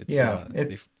 it's Yeah,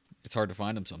 it's hard to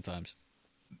find them sometimes.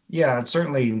 yeah, it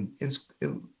certainly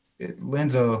it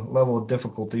lends a level of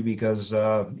difficulty, because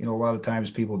a lot of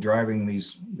times people driving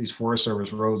these Forest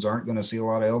Service roads aren't going to see a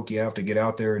lot of elk. You have to get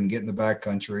out there and get in the back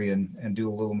country and do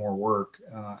a little more work,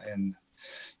 and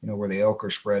where the elk are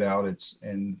spread out,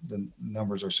 and the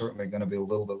numbers are certainly going to be a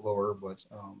little bit lower. But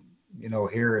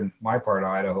here in my part of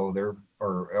Idaho, there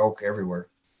are elk everywhere.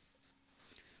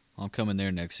 I'm coming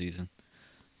there next season.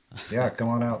 Yeah, come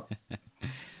on out.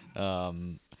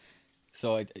 Um,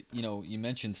 so you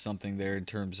mentioned something there in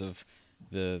terms of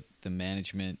the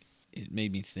management. It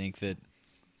made me think that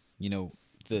you know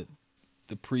the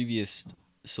the previous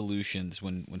solutions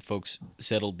when folks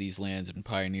settled these lands and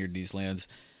pioneered these lands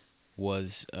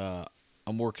was a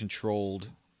more controlled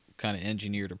kind of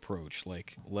engineered approach.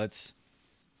 Like let's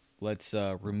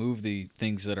remove the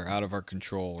things that are out of our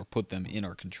control or put them in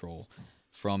our control,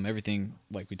 from everything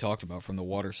like we talked about, from the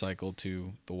water cycle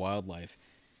to the wildlife.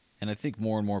 And I think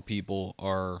more and more people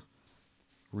are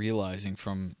realizing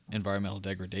from environmental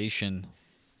degradation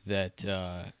that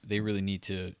they really need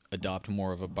to adopt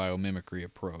more of a biomimicry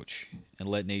approach and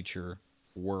let nature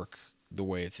work the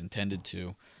way it's intended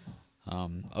to.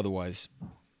 Otherwise,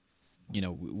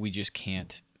 we just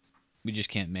can't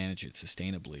manage it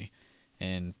sustainably,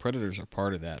 and predators are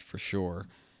part of that for sure.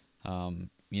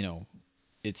 Um, you know,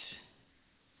 it's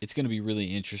it's going to be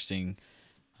really interesting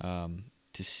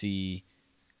to see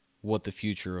what the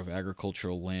future of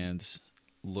agricultural lands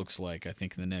looks like. I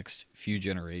think in the next few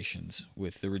generations,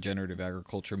 with the regenerative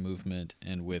agriculture movement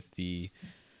and with the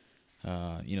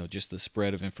just the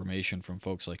spread of information from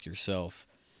folks like yourself,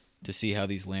 to see how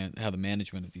the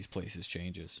management of these places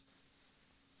changes.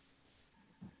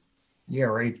 Yeah,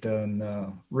 right. And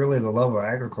really, the love of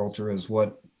agriculture is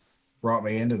what brought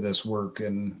me into this work.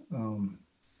 And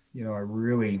I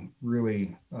really,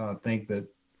 really think that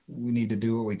we need to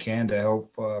do what we can to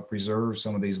help preserve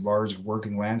some of these large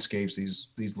working landscapes,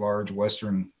 these large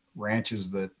Western ranches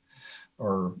that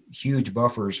are huge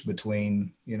buffers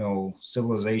between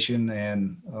civilization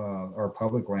and our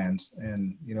public lands.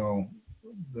 And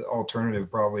the alternative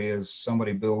probably is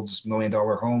somebody builds $1 million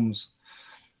homes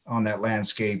on that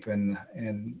landscape, and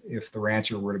if the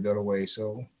rancher were to go away.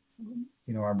 So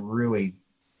I'm really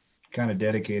kind of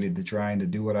dedicated to trying to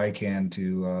do what I can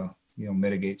to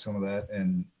mitigate some of that,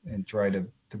 and try to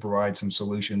provide some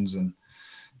solutions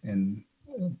and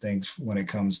things when it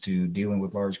comes to dealing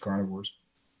with large carnivores.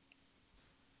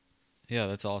 Yeah,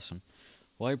 that's awesome.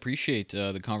 Well, I appreciate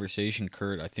the conversation,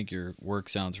 Kurt. I think your work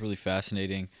sounds really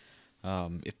fascinating.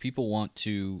 If people want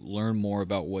to learn more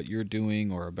about what you're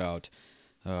doing, or about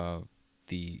uh,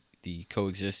 the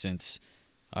coexistence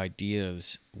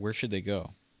ideas, where should they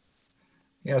go?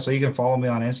 Yeah, so you can follow me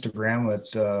on Instagram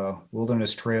at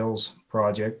Wilderness Trails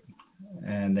Project,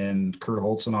 and then Kurt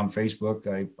Holtzen on Facebook.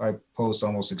 I post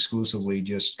almost exclusively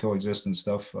just coexistence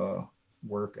stuff,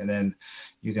 work. And then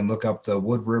you can look up the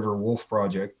Wood River Wolf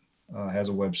Project, has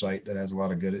a website that has a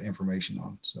lot of good information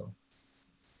on. So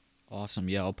Awesome.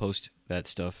 Yeah, I'll post that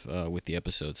stuff with the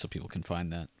episode so people can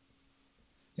find that.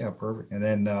 yeah, perfect. And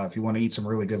then if you want to eat some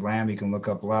really good lamb, you can look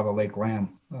up Lava Lake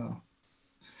Lamb.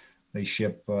 They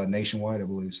ship nationwide, I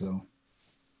believe. So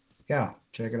yeah,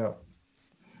 check it out.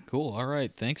 Cool. All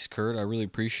right. Thanks, Kurt. I really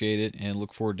appreciate it, and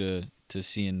look forward to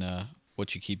seeing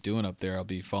what you keep doing up there. I'll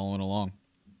be following along.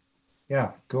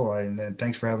 Yeah, cool. And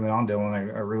thanks for having me on, Dylan.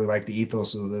 I really like the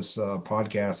ethos of this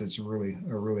podcast. It's really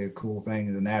a cool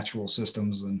thing. The natural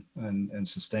systems and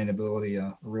sustainability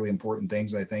are really important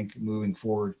things, I think, moving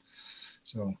forward.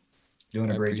 So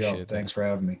doing I a great job. appreciate that. Thanks for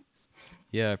having me.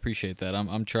 Yeah, I appreciate that.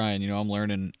 I'm trying. I'm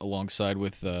learning alongside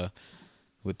with the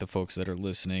folks that are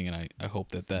listening, and I hope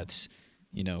that that's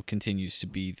continues to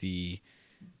be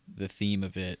the theme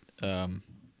of it.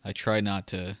 I try not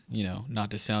to not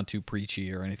to sound too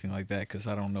preachy or anything like that because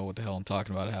I don't know what the hell I'm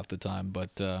talking about half the time.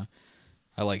 But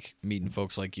I like meeting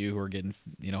folks like you who are getting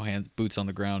hands boots on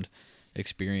the ground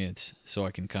experience, so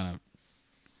I can kind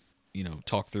of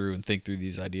talk through and think through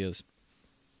these ideas.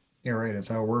 Yeah, right. That's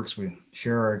how it works. We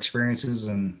share our experiences,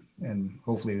 and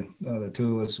hopefully the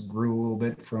two of us grew a little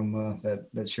bit from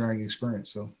that sharing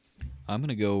experience. So I'm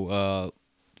gonna go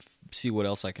see what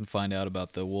else I can find out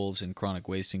about the wolves and chronic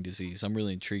wasting disease. I'm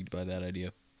really intrigued by that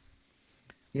idea.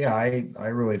 yeah, I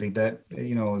really think that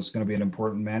is going to be an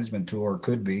important management tool, or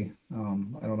could be. I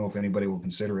don't know if anybody will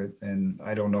consider it, and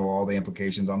I don't know all the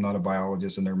implications. I'm not a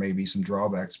biologist, and there may be some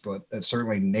drawbacks, but that's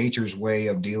certainly nature's way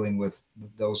of dealing with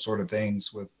those sort of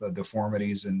things, with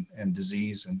deformities and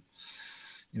disease, and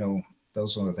you know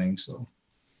those sort of things. So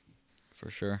For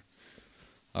sure.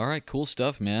 All right, cool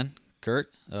stuff, man.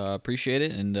 Kurt, appreciate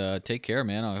it, and take care,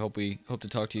 man. I hope to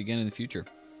talk to you again in the future.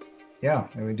 yeah,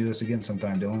 and we do this again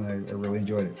sometime, Dylan. I really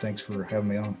enjoyed it. Thanks for having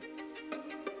me on.